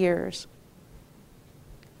 20 years.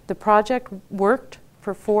 The project worked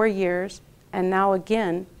for 4 years, and now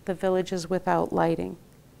again, the village is without lighting.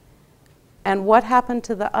 And what happened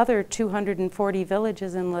to the other 240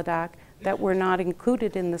 villages in Ladakh that were not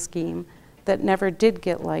included in the scheme that never did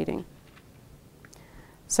get lighting?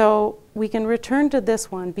 So we can return to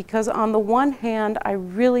this one because on the one hand, I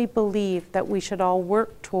really believe that we should all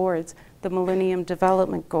work towards the Millennium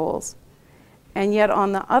Development Goals. And yet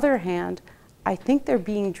on the other hand, I think they're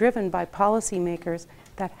being driven by policymakers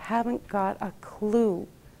that haven't got a clue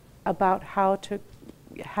about how to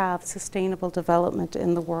have sustainable development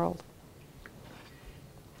in the world.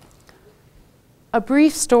 A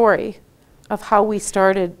brief story of how we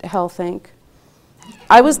started Health Inc.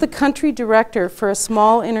 I was the country director for a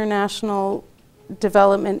small international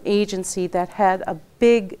development agency that had a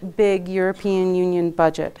big European Union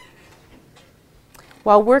budget.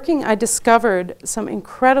 While working, I discovered some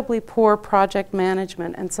incredibly poor project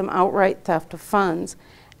management and some outright theft of funds,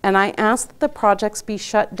 and I asked that the projects be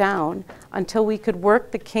shut down until we could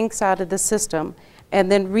work the kinks out of the system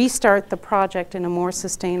and then restart the project in a more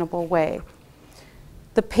sustainable way.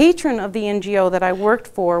 The patron of the NGO that I worked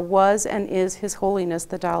for was and is His Holiness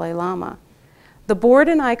the Dalai Lama. The board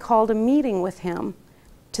and I called a meeting with him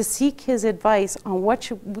to seek his advice on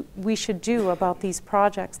what we should do about these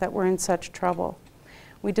projects that were in such trouble.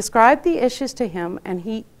 We described the issues to him, and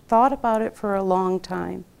he thought about it for a long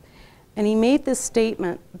time. And he made this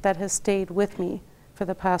statement that has stayed with me for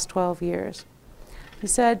the past 12 years. He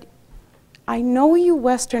said, "I know you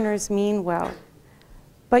Westerners mean well,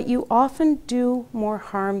 but you often do more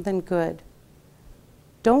harm than good.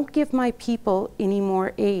 Don't give my people any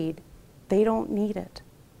more aid. They don't need it.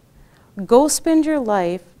 Go spend your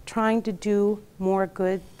life trying to do more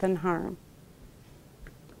good than harm.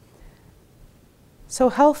 So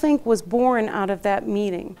Health Inc. was born out of that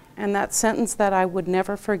meeting and that sentence that I would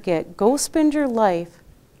never forget. Go spend your life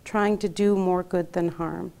trying to do more good than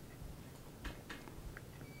harm.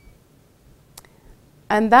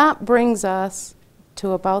 And that brings us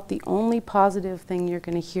to about the only positive thing you're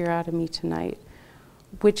going to hear out of me tonight,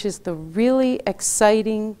 which is the really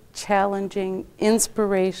exciting, challenging,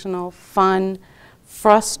 inspirational, fun,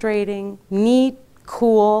 frustrating, neat,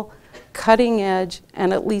 cool, cutting edge,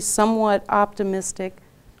 and at least somewhat optimistic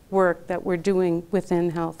work that we're doing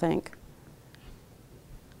within Health Inc.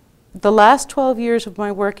 The last 12 years of my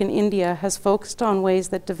work in India has focused on ways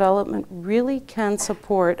that development really can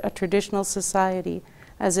support a traditional society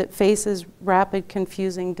as it faces rapid,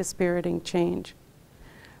 confusing, dispiriting change.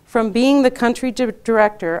 From being the country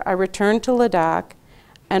director, I returned to Ladakh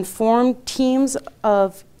and formed teams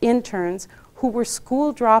of interns who were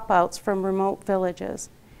school dropouts from remote villages.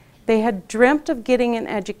 They had dreamt of getting an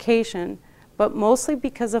education, but mostly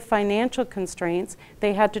because of financial constraints,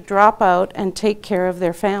 they had to drop out and take care of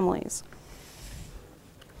their families.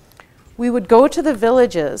 We would go to the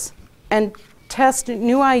villages and test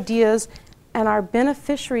new ideas, and our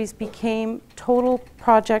beneficiaries became total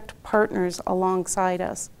project partners alongside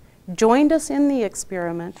us, joined us in the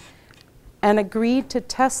experiment, and agreed to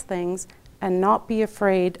test things and not be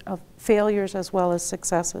afraid of failures as well as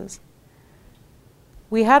successes.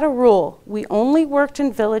 We had a rule. We only worked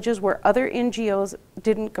in villages where other NGOs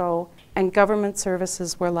didn't go and government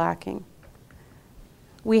services were lacking.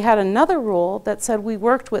 We had another rule that said we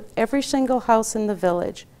worked with every single house in the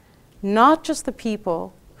village, not just the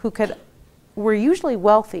people who were usually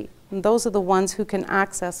wealthy, and those are the ones who can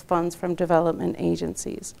access funds from development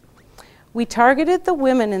agencies. We targeted the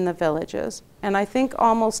women in the villages, and I think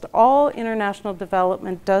almost all international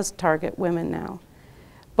development does target women now.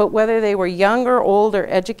 But whether they were young or old or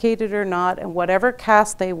educated or not, and whatever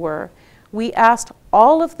caste they were, we asked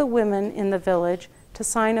all of the women in the village to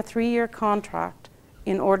sign a 3-year contract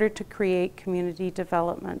in order to create community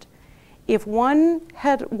development. If one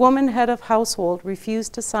woman head of household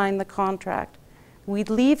refused to sign the contract, we'd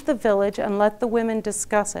leave the village and let the women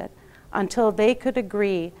discuss it until they could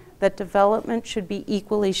agree that development should be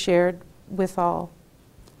equally shared with all.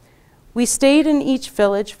 We stayed in each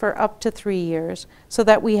village for up to 3 years so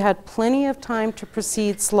that we had plenty of time to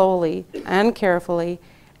proceed slowly and carefully,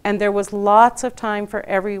 and there was lots of time for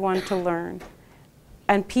everyone to learn.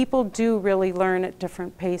 And people do really learn at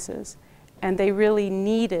different paces, and they really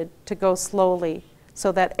needed to go slowly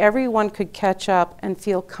so that everyone could catch up and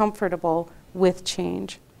feel comfortable with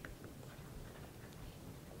change.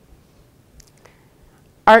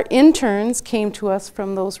 Our interns came to us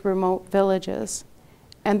from those remote villages,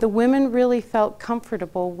 and the women really felt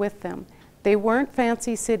comfortable with them. They weren't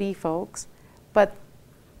fancy city folks, but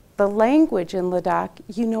the language in Ladakh,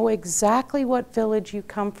 you know exactly what village you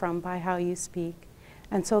come from by how you speak.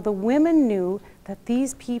 And so the women knew that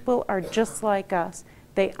these people are just like us.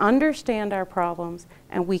 They understand our problems,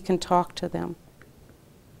 and we can talk to them.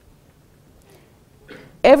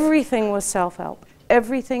 Everything was self-help.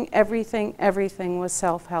 Everything was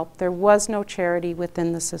self-help. There was no charity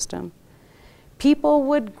within the system. People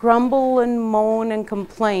would grumble and moan and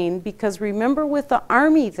complain because remember, with the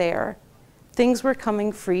army there, things were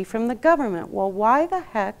coming free from the government. Well, why the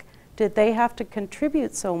heck did they have to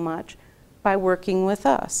contribute so much by working with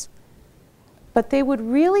us? But they would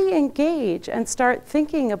really engage and start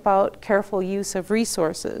thinking about careful use of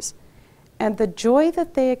resources and the joy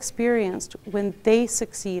that they experienced when they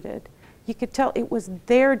succeeded. You could tell it was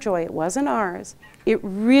their joy, it wasn't ours. It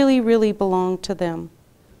really belonged to them.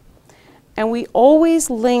 And we always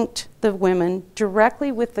linked the women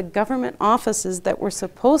directly with the government offices that were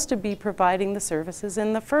supposed to be providing the services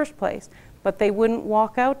in the first place, but they wouldn't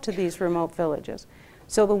walk out to these remote villages.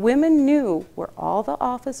 So the women knew where all the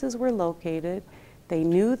offices were located, they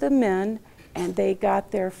knew the men, and they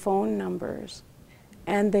got their phone numbers.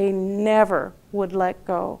 And they never would let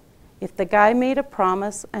go. If the guy made a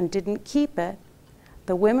promise and didn't keep it,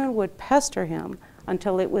 the women would pester him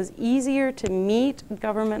until it was easier to meet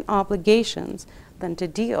government obligations than to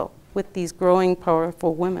deal with these growing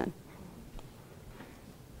powerful women.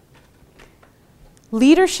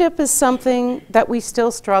 Leadership is something that we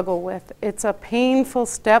still struggle with. It's a painful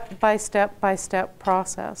step-by-step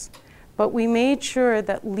process. But we made sure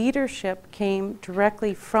that leadership came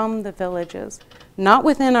directly from the villages, not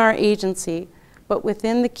within our agency, but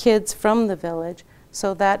within the kids from the village,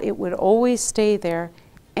 so that it would always stay there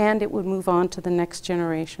and it would move on to the next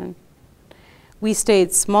generation. We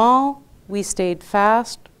stayed small, we stayed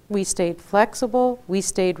fast, we stayed flexible, we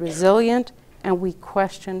stayed resilient, and we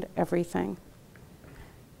questioned everything.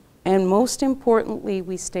 And most importantly,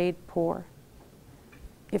 we stayed poor.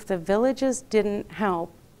 If the villages didn't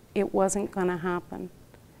help, it wasn't going to happen.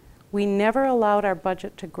 We never allowed our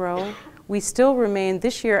budget to grow. We still remain,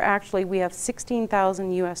 this year actually we have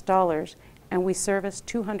 16,000 US dollars and we service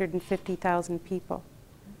 250,000 people.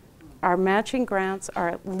 Our matching grants are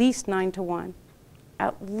at least 9 to 1,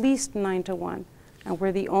 at least 9 to 1, and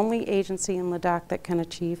we're the only agency in Ladakh that can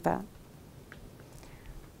achieve that.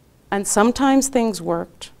 And sometimes things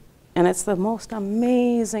worked, and it's the most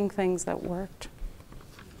amazing things that worked.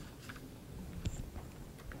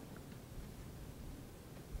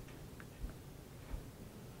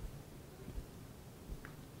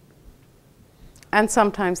 And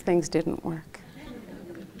sometimes things didn't work.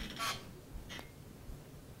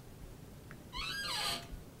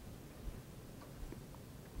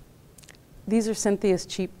 These are Cynthia's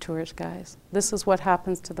cheap tours, guys. This is what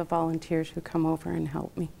happens to the volunteers who come over and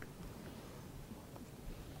help me.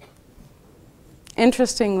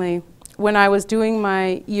 Interestingly, when I was doing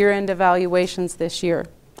my year-end evaluations this year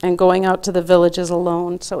and going out to the villages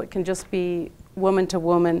alone, so it can just be woman to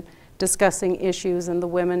woman discussing issues and the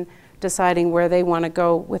women deciding where they want to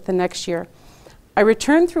go with the next year, I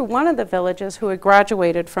returned through one of the villages who had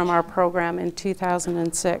graduated from our program in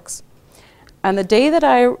 2006. And the day that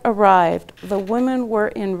I arrived, the women were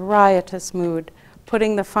in riotous mood,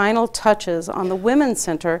 putting the final touches on the Women's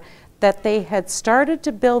Center that they had started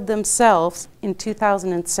to build themselves in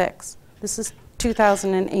 2006. This is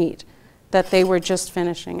 2008, that they were just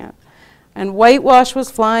finishing it. And whitewash was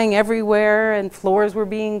flying everywhere, and floors were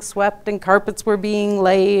being swept, and carpets were being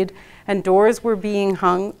laid, and doors were being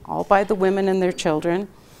hung, all by the women and their children,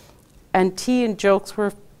 and tea and jokes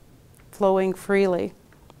were flowing freely.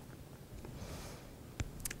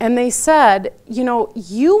 And they said, you know,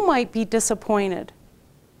 you might be disappointed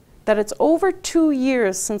that it's over 2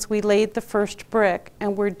 years since we laid the first brick,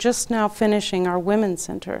 and we're just now finishing our Women's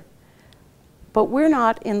Center. But we're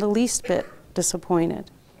not in the least bit disappointed.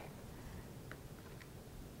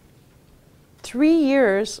 3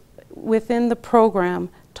 years within the program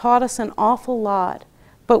taught us an awful lot,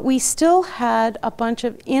 but we still had a bunch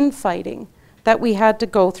of infighting that we had to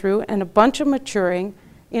go through and a bunch of maturing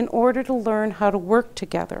in order to learn how to work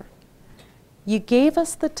together. You gave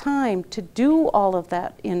us the time to do all of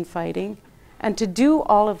that infighting and to do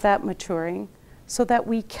all of that maturing so that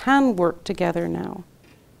we can work together now.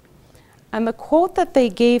 And the quote that they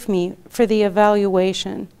gave me for the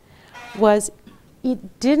evaluation was,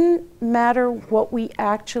 it didn't matter what we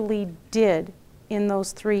actually did in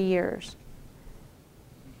those 3 years.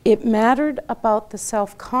 It mattered about the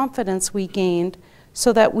self-confidence we gained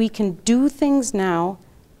so that we can do things now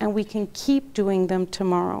and we can keep doing them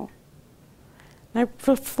tomorrow. And I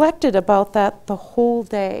reflected about that the whole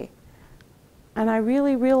day. And I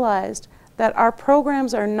really realized that our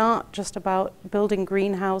programs are not just about building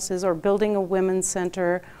greenhouses or building a women's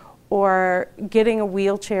center or getting a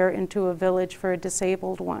wheelchair into a village for a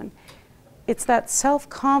disabled one. It's that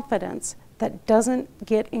self-confidence that doesn't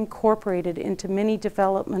get incorporated into many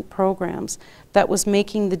development programs that was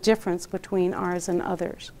making the difference between ours and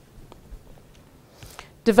others.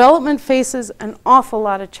 Development faces an awful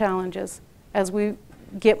lot of challenges as we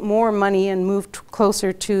get more money and move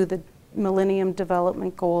closer to the Millennium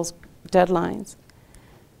Development Goals deadlines.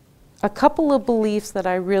 A couple of beliefs that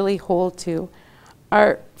I really hold to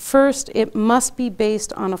are, first, it must be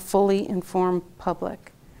based on a fully informed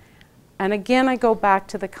public. And again, I go back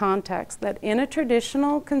to the context that in a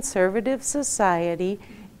traditional conservative society,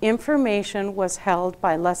 information was held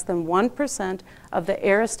by less than 1% of the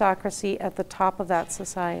aristocracy at the top of that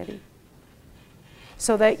society.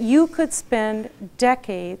 So that you could spend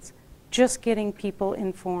decades just getting people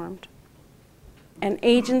informed. And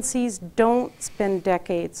agencies don't spend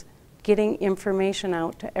decades getting information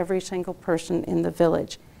out to every single person in the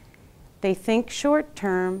village. They think short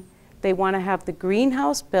term. They want to have the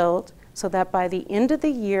greenhouse built so that by the end of the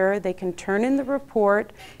year they can turn in the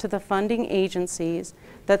report to the funding agencies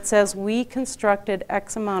that says we constructed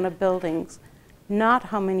X amount of buildings, not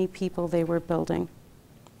how many people they were building.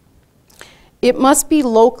 It must be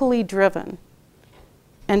locally driven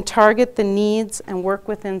and target the needs and work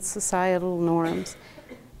within societal norms.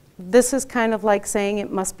 This is kind of like saying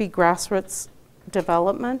it must be grassroots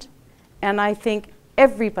development, and I think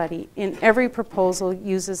everybody in every proposal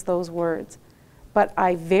uses those words. But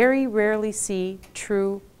I very rarely see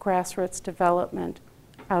true grassroots development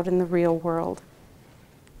out in the real world.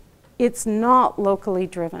 It's not locally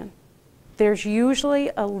driven. There's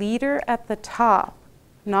usually a leader at the top,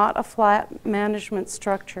 not a flat management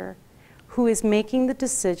structure, who is making the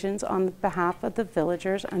decisions on behalf of the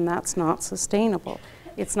villagers, and that's not sustainable.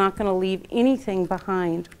 It's not going to leave anything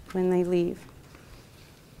behind when they leave.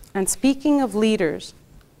 And speaking of leaders,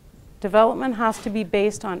 development has to be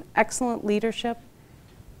based on excellent leadership,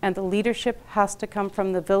 and the leadership has to come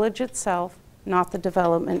from the village itself, not the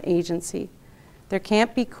development agency. There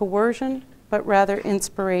can't be coercion, but rather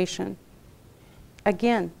inspiration.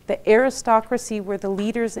 Again, the aristocracy were the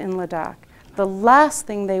leaders in Ladakh. The last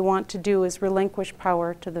thing they want to do is relinquish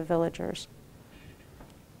power to the villagers.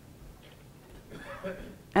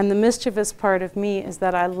 And the mischievous part of me is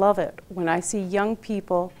that I love it when I see young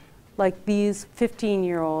people like these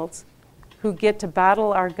 15-year-olds who get to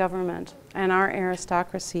battle our government and our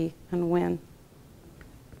aristocracy and win.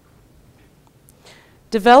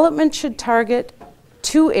 Development should target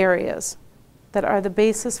two areas that are the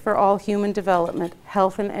basis for all human development: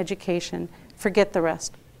 health and education. Forget the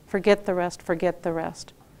rest. Forget the rest. Forget the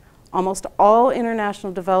rest. Almost all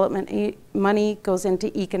international development money goes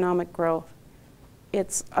into economic growth.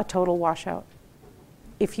 It's a total washout.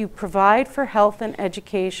 If you provide for health and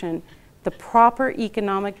education, the proper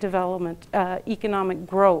economic development, economic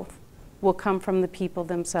growth will come from the people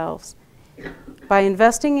themselves. By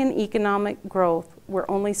investing in economic growth, we're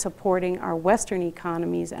only supporting our Western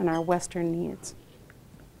economies and our Western needs.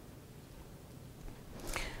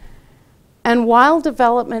 And while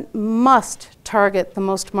development must target the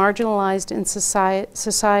most marginalized in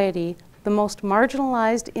society, the most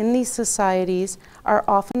marginalized in these societies are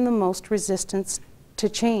often the most resistant to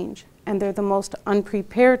change, and they're the most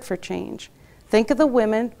unprepared for change. Think of the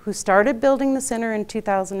women who started building the center in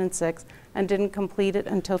 2006 and didn't complete it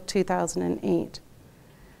until 2008.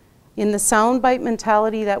 In the soundbite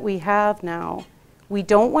mentality that we have now, we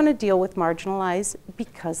don't want to deal with marginalized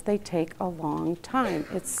because they take a long time.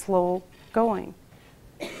 It's slow going.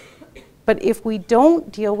 But if we don't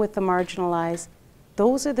deal with the marginalized,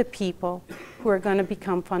 those are the people who are going to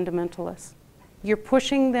become fundamentalists. You're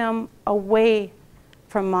pushing them away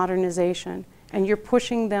from modernization, and you're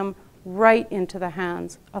pushing them right into the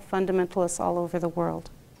hands of fundamentalists all over the world.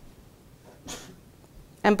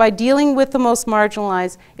 And by dealing with the most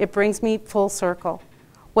marginalized, it brings me full circle.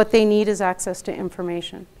 What they need is access to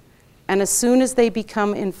information. And as soon as they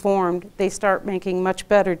become informed, they start making much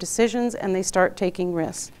better decisions and they start taking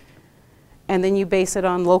risks. And then you base it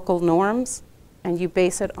on local norms, and you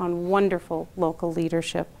base it on wonderful local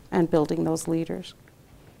leadership and building those leaders.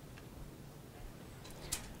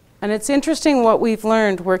 And it's interesting what we've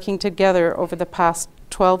learned working together over the past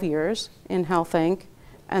 12 years in Health Inc.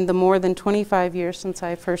 and the more than 25 years since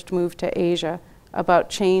I first moved to Asia about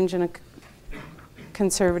change in a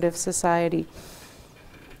conservative society.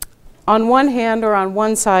 On one hand, or on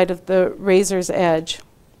one side of the razor's edge,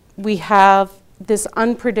 we have this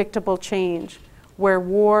unpredictable change where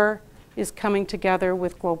war is coming together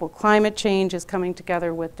with global climate change, is coming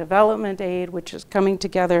together with development aid, which is coming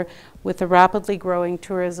together with the rapidly growing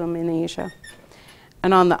tourism in Asia.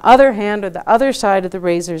 And on the other hand, or the other side of the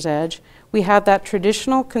razor's edge, we have that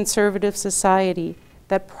traditional conservative society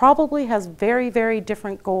that probably has very, very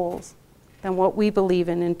different goals than what we believe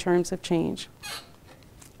in terms of change.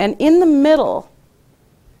 And in the middle,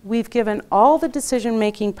 we've given all the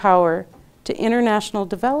decision-making power to international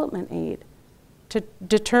development aid to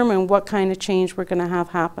determine what kind of change we're going to have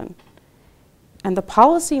happen. And the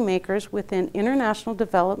policymakers within international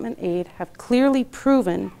development aid have clearly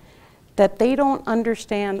proven that they don't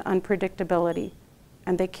understand unpredictability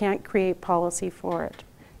and they can't create policy for it.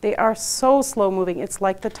 They are so slow-moving. It's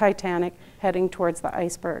like the Titanic heading towards the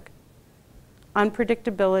iceberg.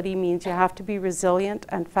 Unpredictability means you have to be resilient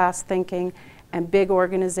and fast-thinking, and big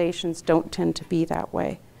organizations don't tend to be that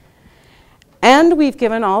way. And we've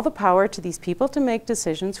given all the power to these people to make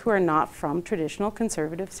decisions who are not from traditional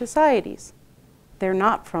conservative societies. They're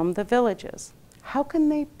not from the villages. How can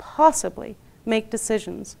they possibly make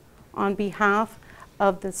decisions on behalf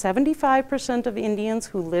of the 75% of Indians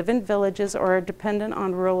who live in villages or are dependent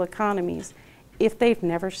on rural economies if they've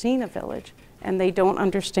never seen a village and they don't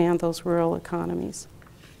understand those rural economies?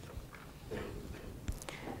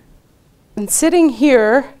 And sitting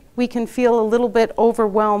here, we can feel a little bit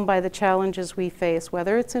overwhelmed by the challenges we face,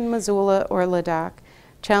 whether it's in Missoula or Ladakh.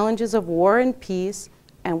 Challenges of war and peace,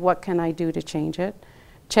 and what can I do to change it?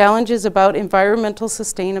 Challenges about environmental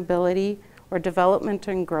sustainability or development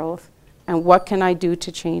and growth, and what can I do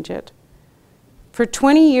to change it? For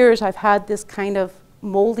 20 years, I've had this kind of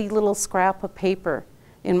moldy little scrap of paper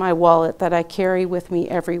in my wallet that I carry with me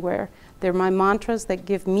everywhere. They're my mantras that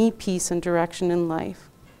give me peace and direction in life.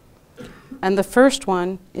 And the first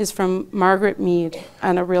one is from Margaret Mead,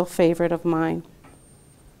 and a real favorite of mine.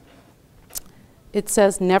 It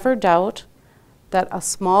says, never doubt that a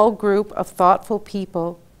small group of thoughtful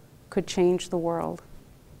people could change the world.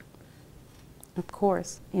 Of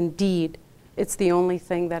course, indeed, it's the only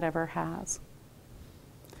thing that ever has.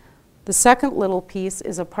 The second little piece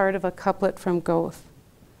is a part of a couplet from Goethe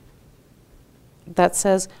that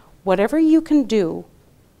says, whatever you can do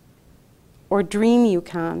or dream you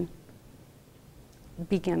can,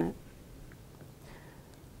 begin it.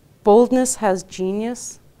 Boldness has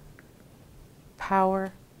genius,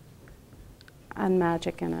 power, and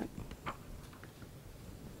magic in it.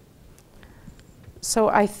 So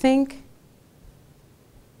I think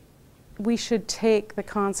we should take the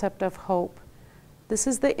concept of hope. This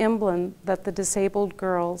is the emblem that the disabled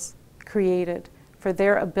girls created for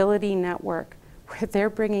their ability network, where they're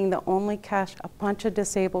bringing the only cash, a bunch of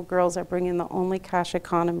disabled girls are bringing the only cash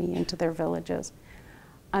economy into their villages.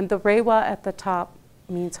 And the rewa at the top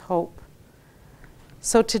means hope.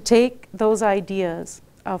 So to take those ideas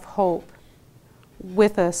of hope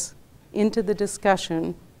with us into the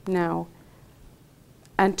discussion now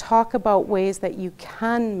and talk about ways that you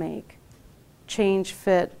can make change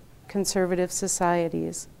fit conservative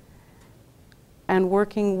societies and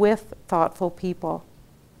working with thoughtful people,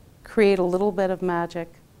 create a little bit of magic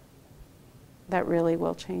that really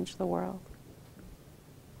will change the world.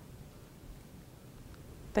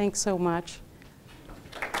 Thanks so much.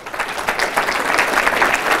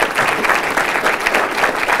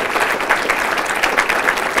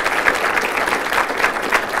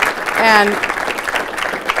 And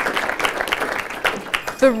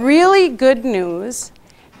the really good news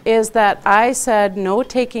is that I said no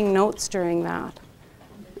taking notes during that.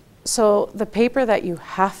 So the paper that you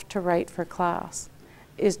have to write for class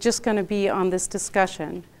is just going to be on this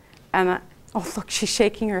discussion. And oh, look, she's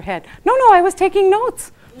shaking her head. No, I was taking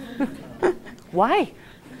notes. Why?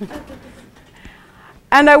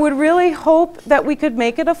 And I would really hope that we could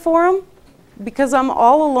make it a forum, because I'm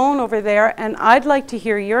all alone over there, and I'd like to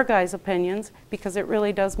hear your guys' opinions, because it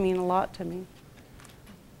really does mean a lot to me.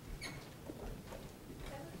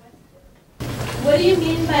 What do you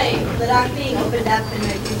mean by Ladakh being opened up in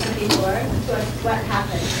 1974? What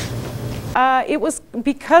happened? It was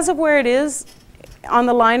because of where it is on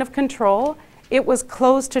the line of control, it was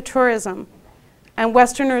closed to tourism. And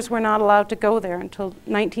Westerners were not allowed to go there until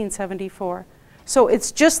 1974. So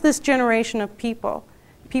it's just this generation of people.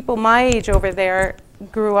 People my age over there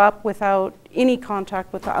grew up without any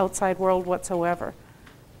contact with the outside world whatsoever.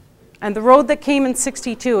 And the road that came in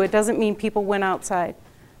 '62, it doesn't mean people went outside.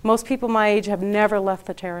 Most people my age have never left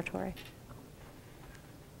the territory.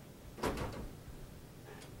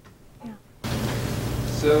 Yeah.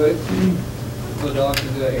 So Ladakh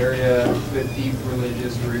is an area with deep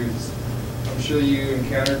religious roots. I'm sure you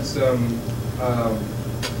encountered some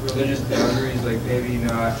religious boundaries, like maybe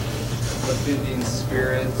not offending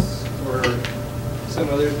spirits or some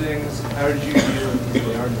other things. How did you deal with these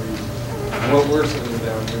boundaries? What were some of the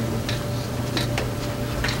boundaries?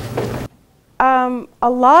 A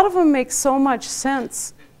lot of them make so much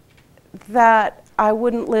sense that I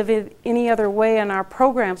wouldn't live it any other way, and our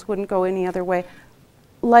programs wouldn't go any other way.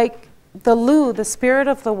 Like the Lu, the spirit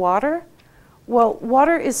of the water. Well,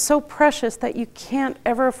 water is so precious that you can't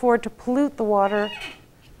ever afford to pollute the water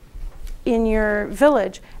in your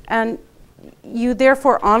village. And you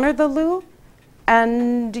therefore honor the Lu,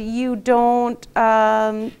 and you don't,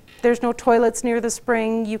 there's no toilets near the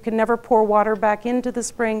spring. You can never pour water back into the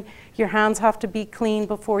spring. Your hands have to be clean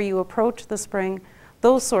before you approach the spring,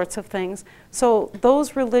 those sorts of things. So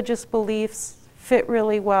those religious beliefs fit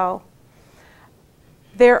really well.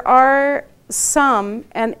 There are some,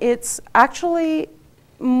 and it's actually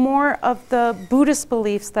more of the Buddhist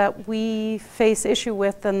beliefs that we face issue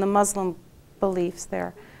with than the Muslim beliefs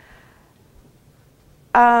there.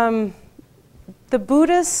 The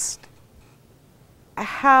Buddhists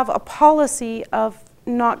have a policy of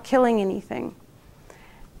not killing anything.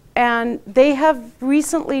 And they have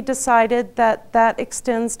recently decided that that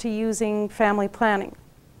extends to using family planning.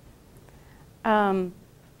 And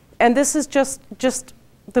this is just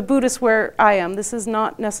the Buddhist where I am. This is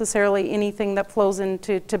not necessarily anything that flows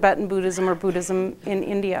into Tibetan Buddhism or Buddhism in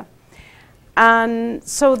India. And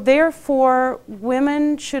so therefore,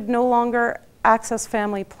 women should no longer access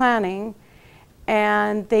family planning,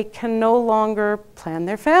 and they can no longer plan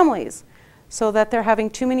their families, so that they're having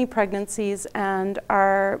too many pregnancies, and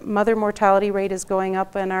our mother mortality rate is going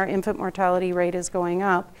up and our infant mortality rate is going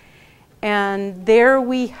up. And there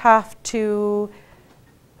we have to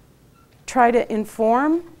try to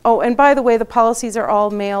inform. Oh, and by the way, the policies are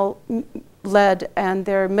all male-led, and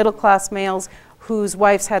they're middle-class males whose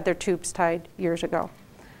wives had their tubes tied years ago.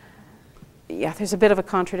 Yeah, there's a bit of a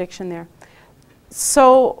contradiction there.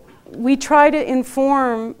 So we try to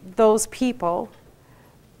inform those people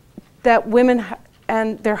that women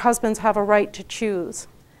and their husbands have a right to choose,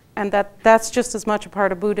 and that's just as much a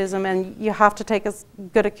part of Buddhism, and you have to take as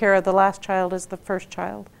good a care of the last child as the first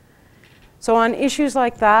child. So on issues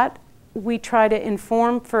like that, we try to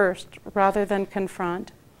inform first rather than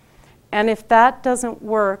confront. And if that doesn't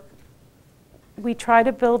work, we try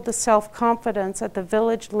to build the self-confidence at the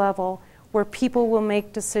village level where people will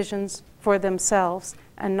make decisions for themselves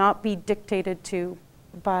and not be dictated to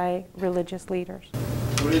by religious leaders.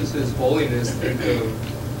 What does His Holiness think of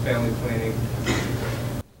family planning?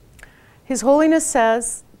 His Holiness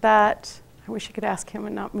says that, I wish you could ask him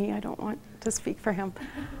and not me, I don't want to speak for him,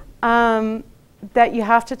 that you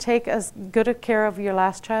have to take as good a care of your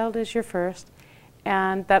last child as your first,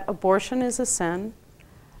 and that abortion is a sin,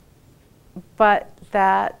 but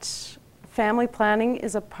that family planning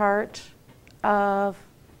is a part of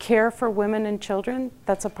care for women and children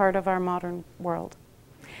that's a part of our modern world.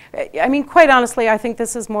 I mean, quite honestly, I think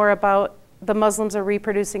this is more about the Muslims are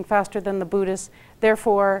reproducing faster than the Buddhists,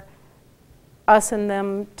 therefore us and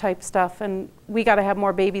them type stuff, and we got to have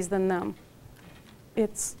more babies than them.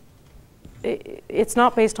 It's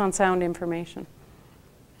not based on sound information.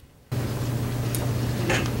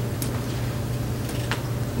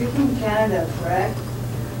 You're from Canada, correct?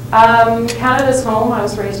 Canada's home. I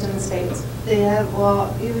was raised in the States. They have,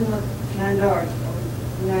 well, even with Canada or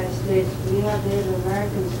the United States, we have Native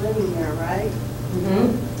Americans living here, right?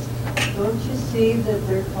 Mm-hmm. Don't you see that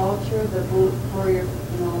their culture, the warrior,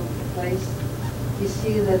 place, you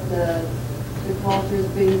see that the culture is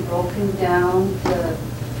being broken down and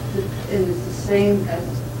it's the same as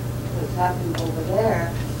what's happening over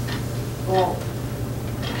there. Well,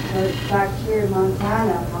 but back here in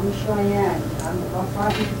Montana, I'm a Cheyenne. I'm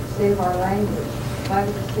fighting to save our language,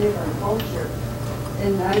 fighting to save our culture.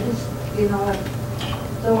 And I just,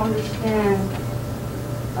 don't understand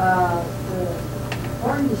the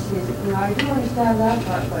importance. I do understand that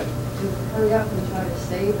part, but to hurry up and try to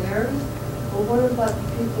save theirs. Well, what about the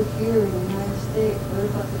people here in the United States? What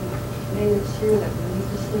about the natives here that we need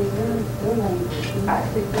to save their language? We need to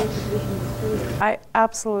save their traditions too. I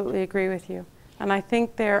absolutely agree with you. And I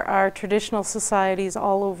think there are traditional societies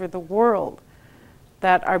all over the world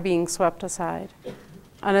that are being swept aside.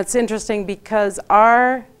 And it's interesting because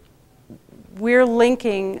we're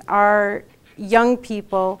linking our young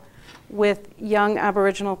people with young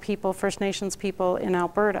Aboriginal people, First Nations people in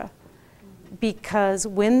Alberta. Because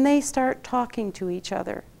when they start talking to each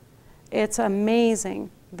other, it's amazing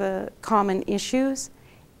the common issues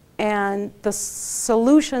and the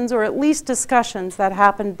solutions, or at least discussions, that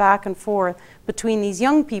happen back and forth between these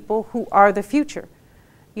young people who are the future,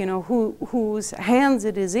 whose hands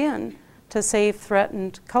it is in to save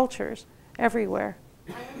threatened cultures everywhere.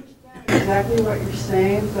 I understand exactly what you're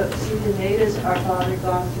saying, but see, the natives are probably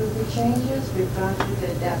gone through the changes. We've gone through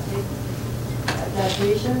the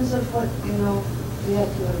adaptations of what, we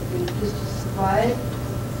have to just to survive.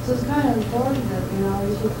 So it's kind of important that,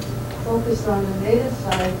 we should focus on the native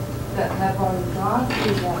side that have already gone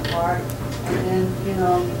through that part, and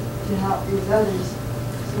then, to help these others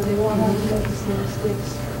so they won't have to make the same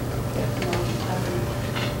mistakes.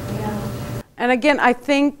 And again, I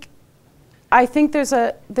think there's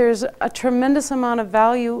a tremendous amount of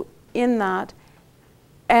value in that,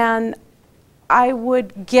 and I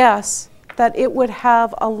would guess that it would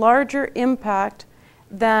have a larger impact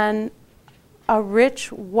than a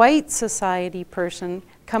rich white society person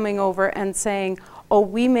coming over and saying, oh,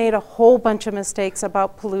 we made a whole bunch of mistakes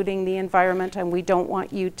about polluting the environment and we don't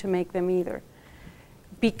want you to make them either.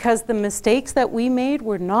 Because the mistakes that we made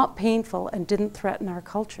were not painful and didn't threaten our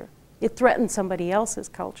culture. It threatened somebody else's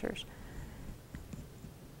cultures.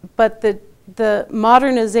 But the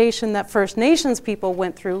modernization that First Nations people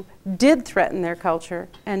went through did threaten their culture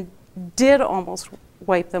and did almost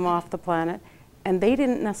wipe them off the planet, and they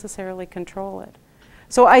didn't necessarily control it.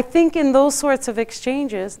 So I think in those sorts of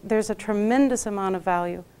exchanges, there's a tremendous amount of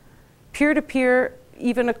value. Peer-to-peer,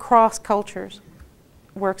 even across cultures,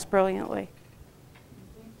 works brilliantly.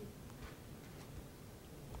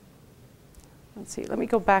 Let's see, let me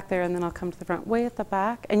go back there and then I'll come to the front. Way at the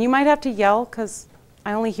back. And you might have to yell because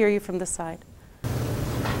I only hear you from this side. You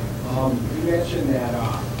mentioned that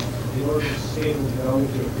in order for sustainable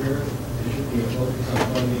development to occur, there should be a focus on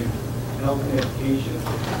funding health and education.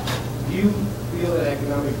 Do you feel that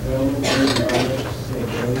economic development and environmental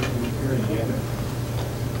sustainability can occur together?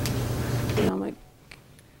 Economic.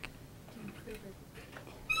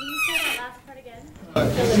 Can you say that last part again? Do you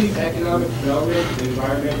believe economic development and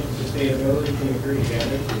environmental sustainability can occur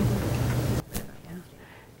together?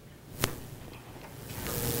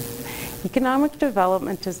 Economic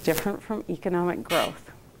development is different from economic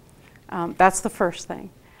growth. That's the first thing.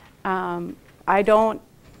 I don't,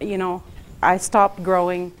 I stopped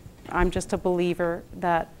growing. I'm just a believer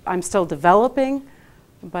that I'm still developing,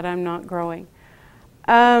 but I'm not growing.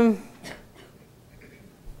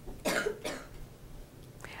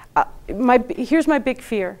 Here's my big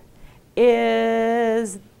fear,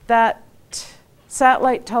 is that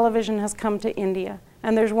satellite television has come to India,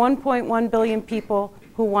 and there's 1.1 billion people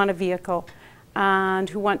who want a vehicle, and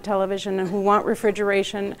who want television, and who want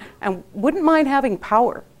refrigeration, and wouldn't mind having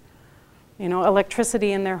power,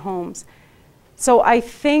 electricity in their homes. So I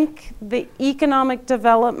think the economic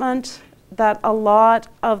development that a lot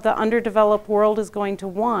of the underdeveloped world is going to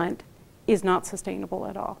want is not sustainable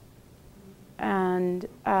at all. And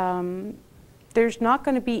there's not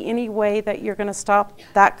going to be any way that you're going to stop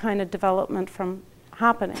that kind of development from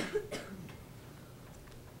happening.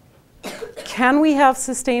 Can we have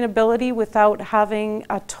sustainability without having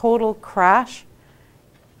a total crash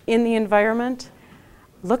in the environment?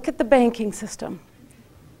 Look at the banking system.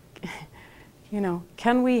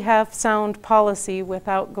 Can we have sound policy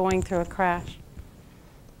without going through a crash?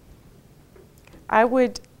 I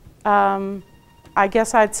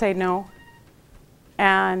guess I'd say no.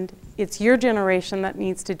 And it's your generation that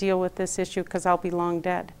needs to deal with this issue, because I'll be long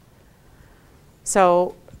dead.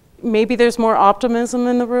 So maybe there's more optimism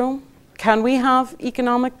in the room. Can we have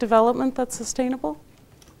economic development that's sustainable?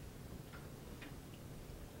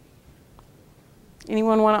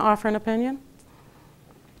 Anyone want to offer an opinion?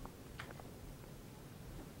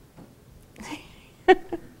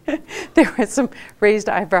 There were some raised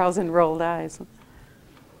eyebrows and rolled eyes.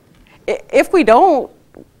 If we don't,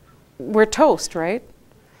 we're toast, right?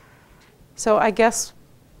 So I guess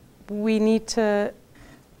we need to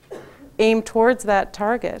aim towards that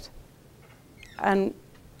target, but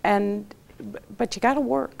you got to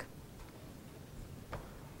work.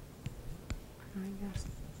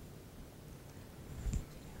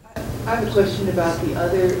 I have a question about the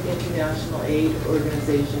other international aid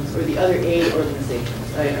organizations, or the other aid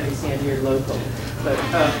organizations. I understand you're local, but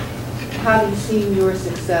having seen your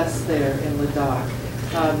success there in Ladakh,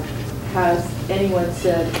 has anyone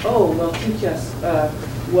said, oh, well, teach us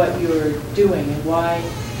what you're doing and why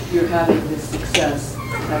you're having this success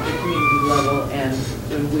at the community level and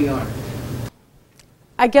when we aren't?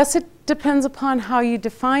 I guess it depends upon how you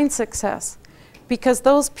define success, because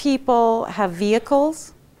those people have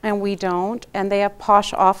vehicles and we don't, and they have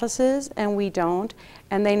posh offices and we don't,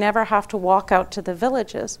 and they never have to walk out to the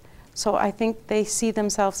villages. So I think they see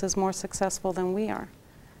themselves as more successful than we are,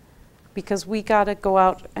 because we got to go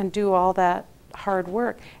out and do all that hard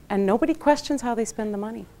work, and nobody questions how they spend the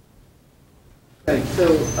money. Right.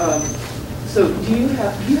 So do you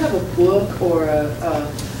have a book or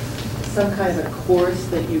some kind of a course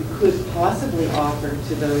that you could possibly offer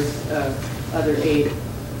to those other aid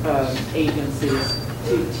agencies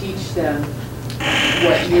to teach them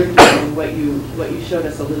what you're doing, what you showed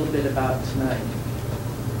us a little bit about tonight?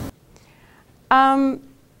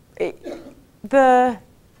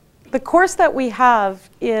 The course that we have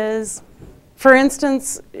is, for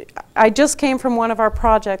instance, I just came from one of our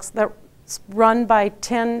projects that's run by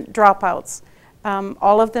 10 dropouts,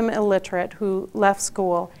 all of them illiterate, who left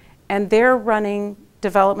school, and they're running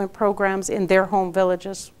development programs in their home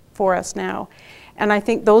villages for us now. And I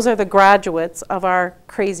think those are the graduates of our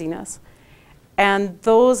craziness. And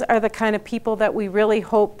those are the kind of people that we really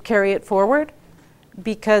hope carry it forward,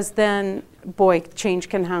 because then, boy, change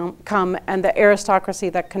can come, and the aristocracy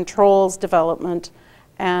that controls development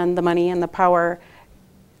and the money and the power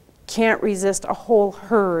can't resist a whole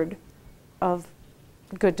herd of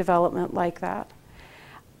good development like that.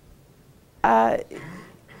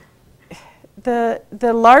 The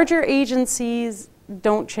larger agencies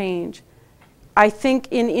don't change. I think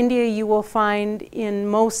in India you will find in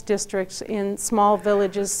most districts, in small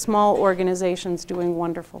villages, small organizations doing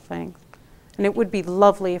wonderful things. And it would be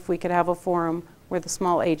lovely if we could have a forum where the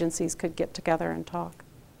small agencies could get together and talk.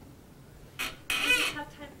 We have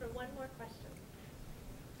time for one more question.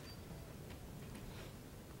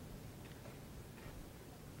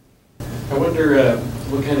 I wonder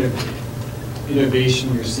what kind of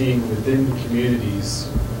innovation you're seeing within communities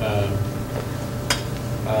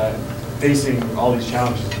facing all these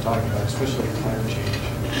challenges we're talking about, especially climate change.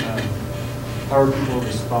 How are people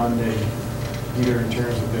responding, either in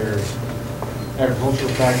terms of their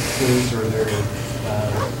agricultural practices or their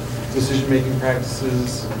decision-making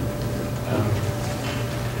practices,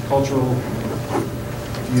 cultural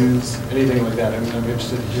views, anything like that? I'm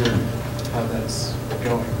interested to hear how that's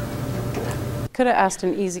going. Could have asked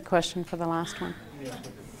an easy question for the last one.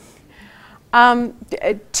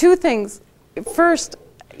 Two things. First,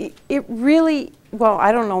 it really, well,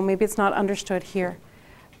 I don't know, maybe it's not understood here,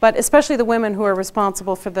 but especially the women who are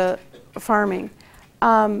responsible for the farming,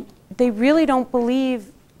 they really don't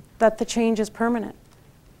believe that the change is permanent.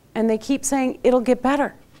 And they keep saying, it'll get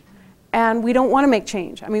better. And we don't want to make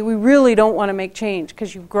change. I mean, we really don't want to make change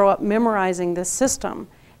because you grow up memorizing this system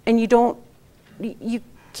and you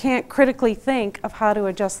can't critically think of how to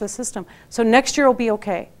adjust the system. So next year will be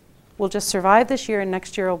okay. We'll just survive this year and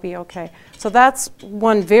next year will be okay. So that's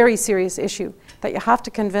one very serious issue, that you have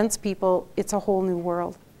to convince people it's a whole new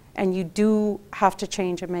world and you do have to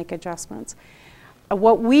change and make adjustments.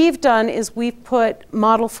 What we've done is we've put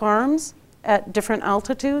model farms at different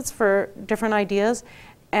altitudes for different ideas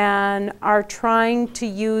and are trying to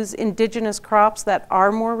use indigenous crops that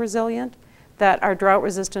are more resilient, that are drought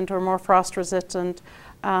resistant or more frost resistant,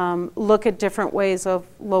 look at different ways of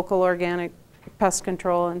local organic pest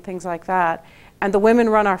control and things like that. And the women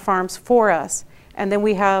run our farms for us. And then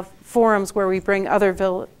we have forums where we bring other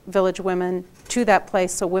village women to that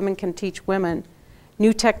place so women can teach women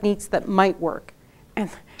new techniques that might work.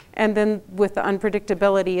 And then with the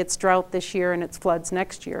unpredictability, it's drought this year and it's floods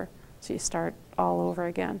next year. So you start all over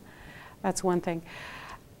again. That's one thing.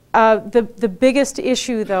 The biggest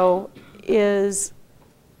issue, though, is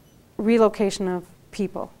relocation of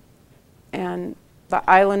people. And the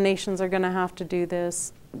island nations are going to have to do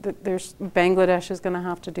this. Bangladesh is going to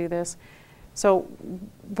have to do this. So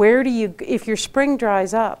where do you, if your spring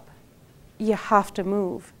dries up, you have to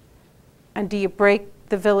move. And do you break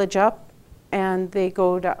the village up and they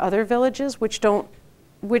go to other villages which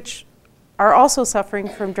are also suffering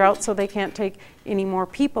from drought, so they can't take any more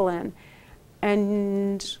people in?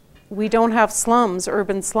 And we don't have slums,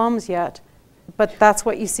 urban slums yet, but that's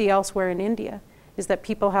what you see elsewhere in India, is that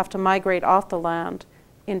people have to migrate off the land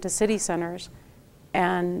into city centers.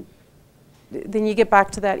 And then you get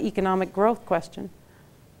back to that economic growth question.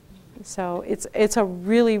 So it's a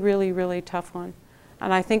really, really, really tough one.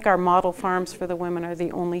 And I think our model farms for the women are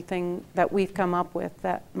the only thing that we've come up with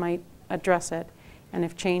that might address it. And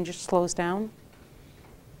if change slows down,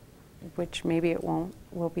 which maybe it won't,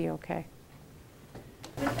 we'll be okay.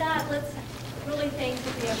 With that, let's really thank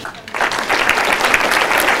Cynthia for coming.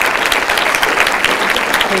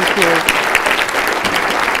 Thank you.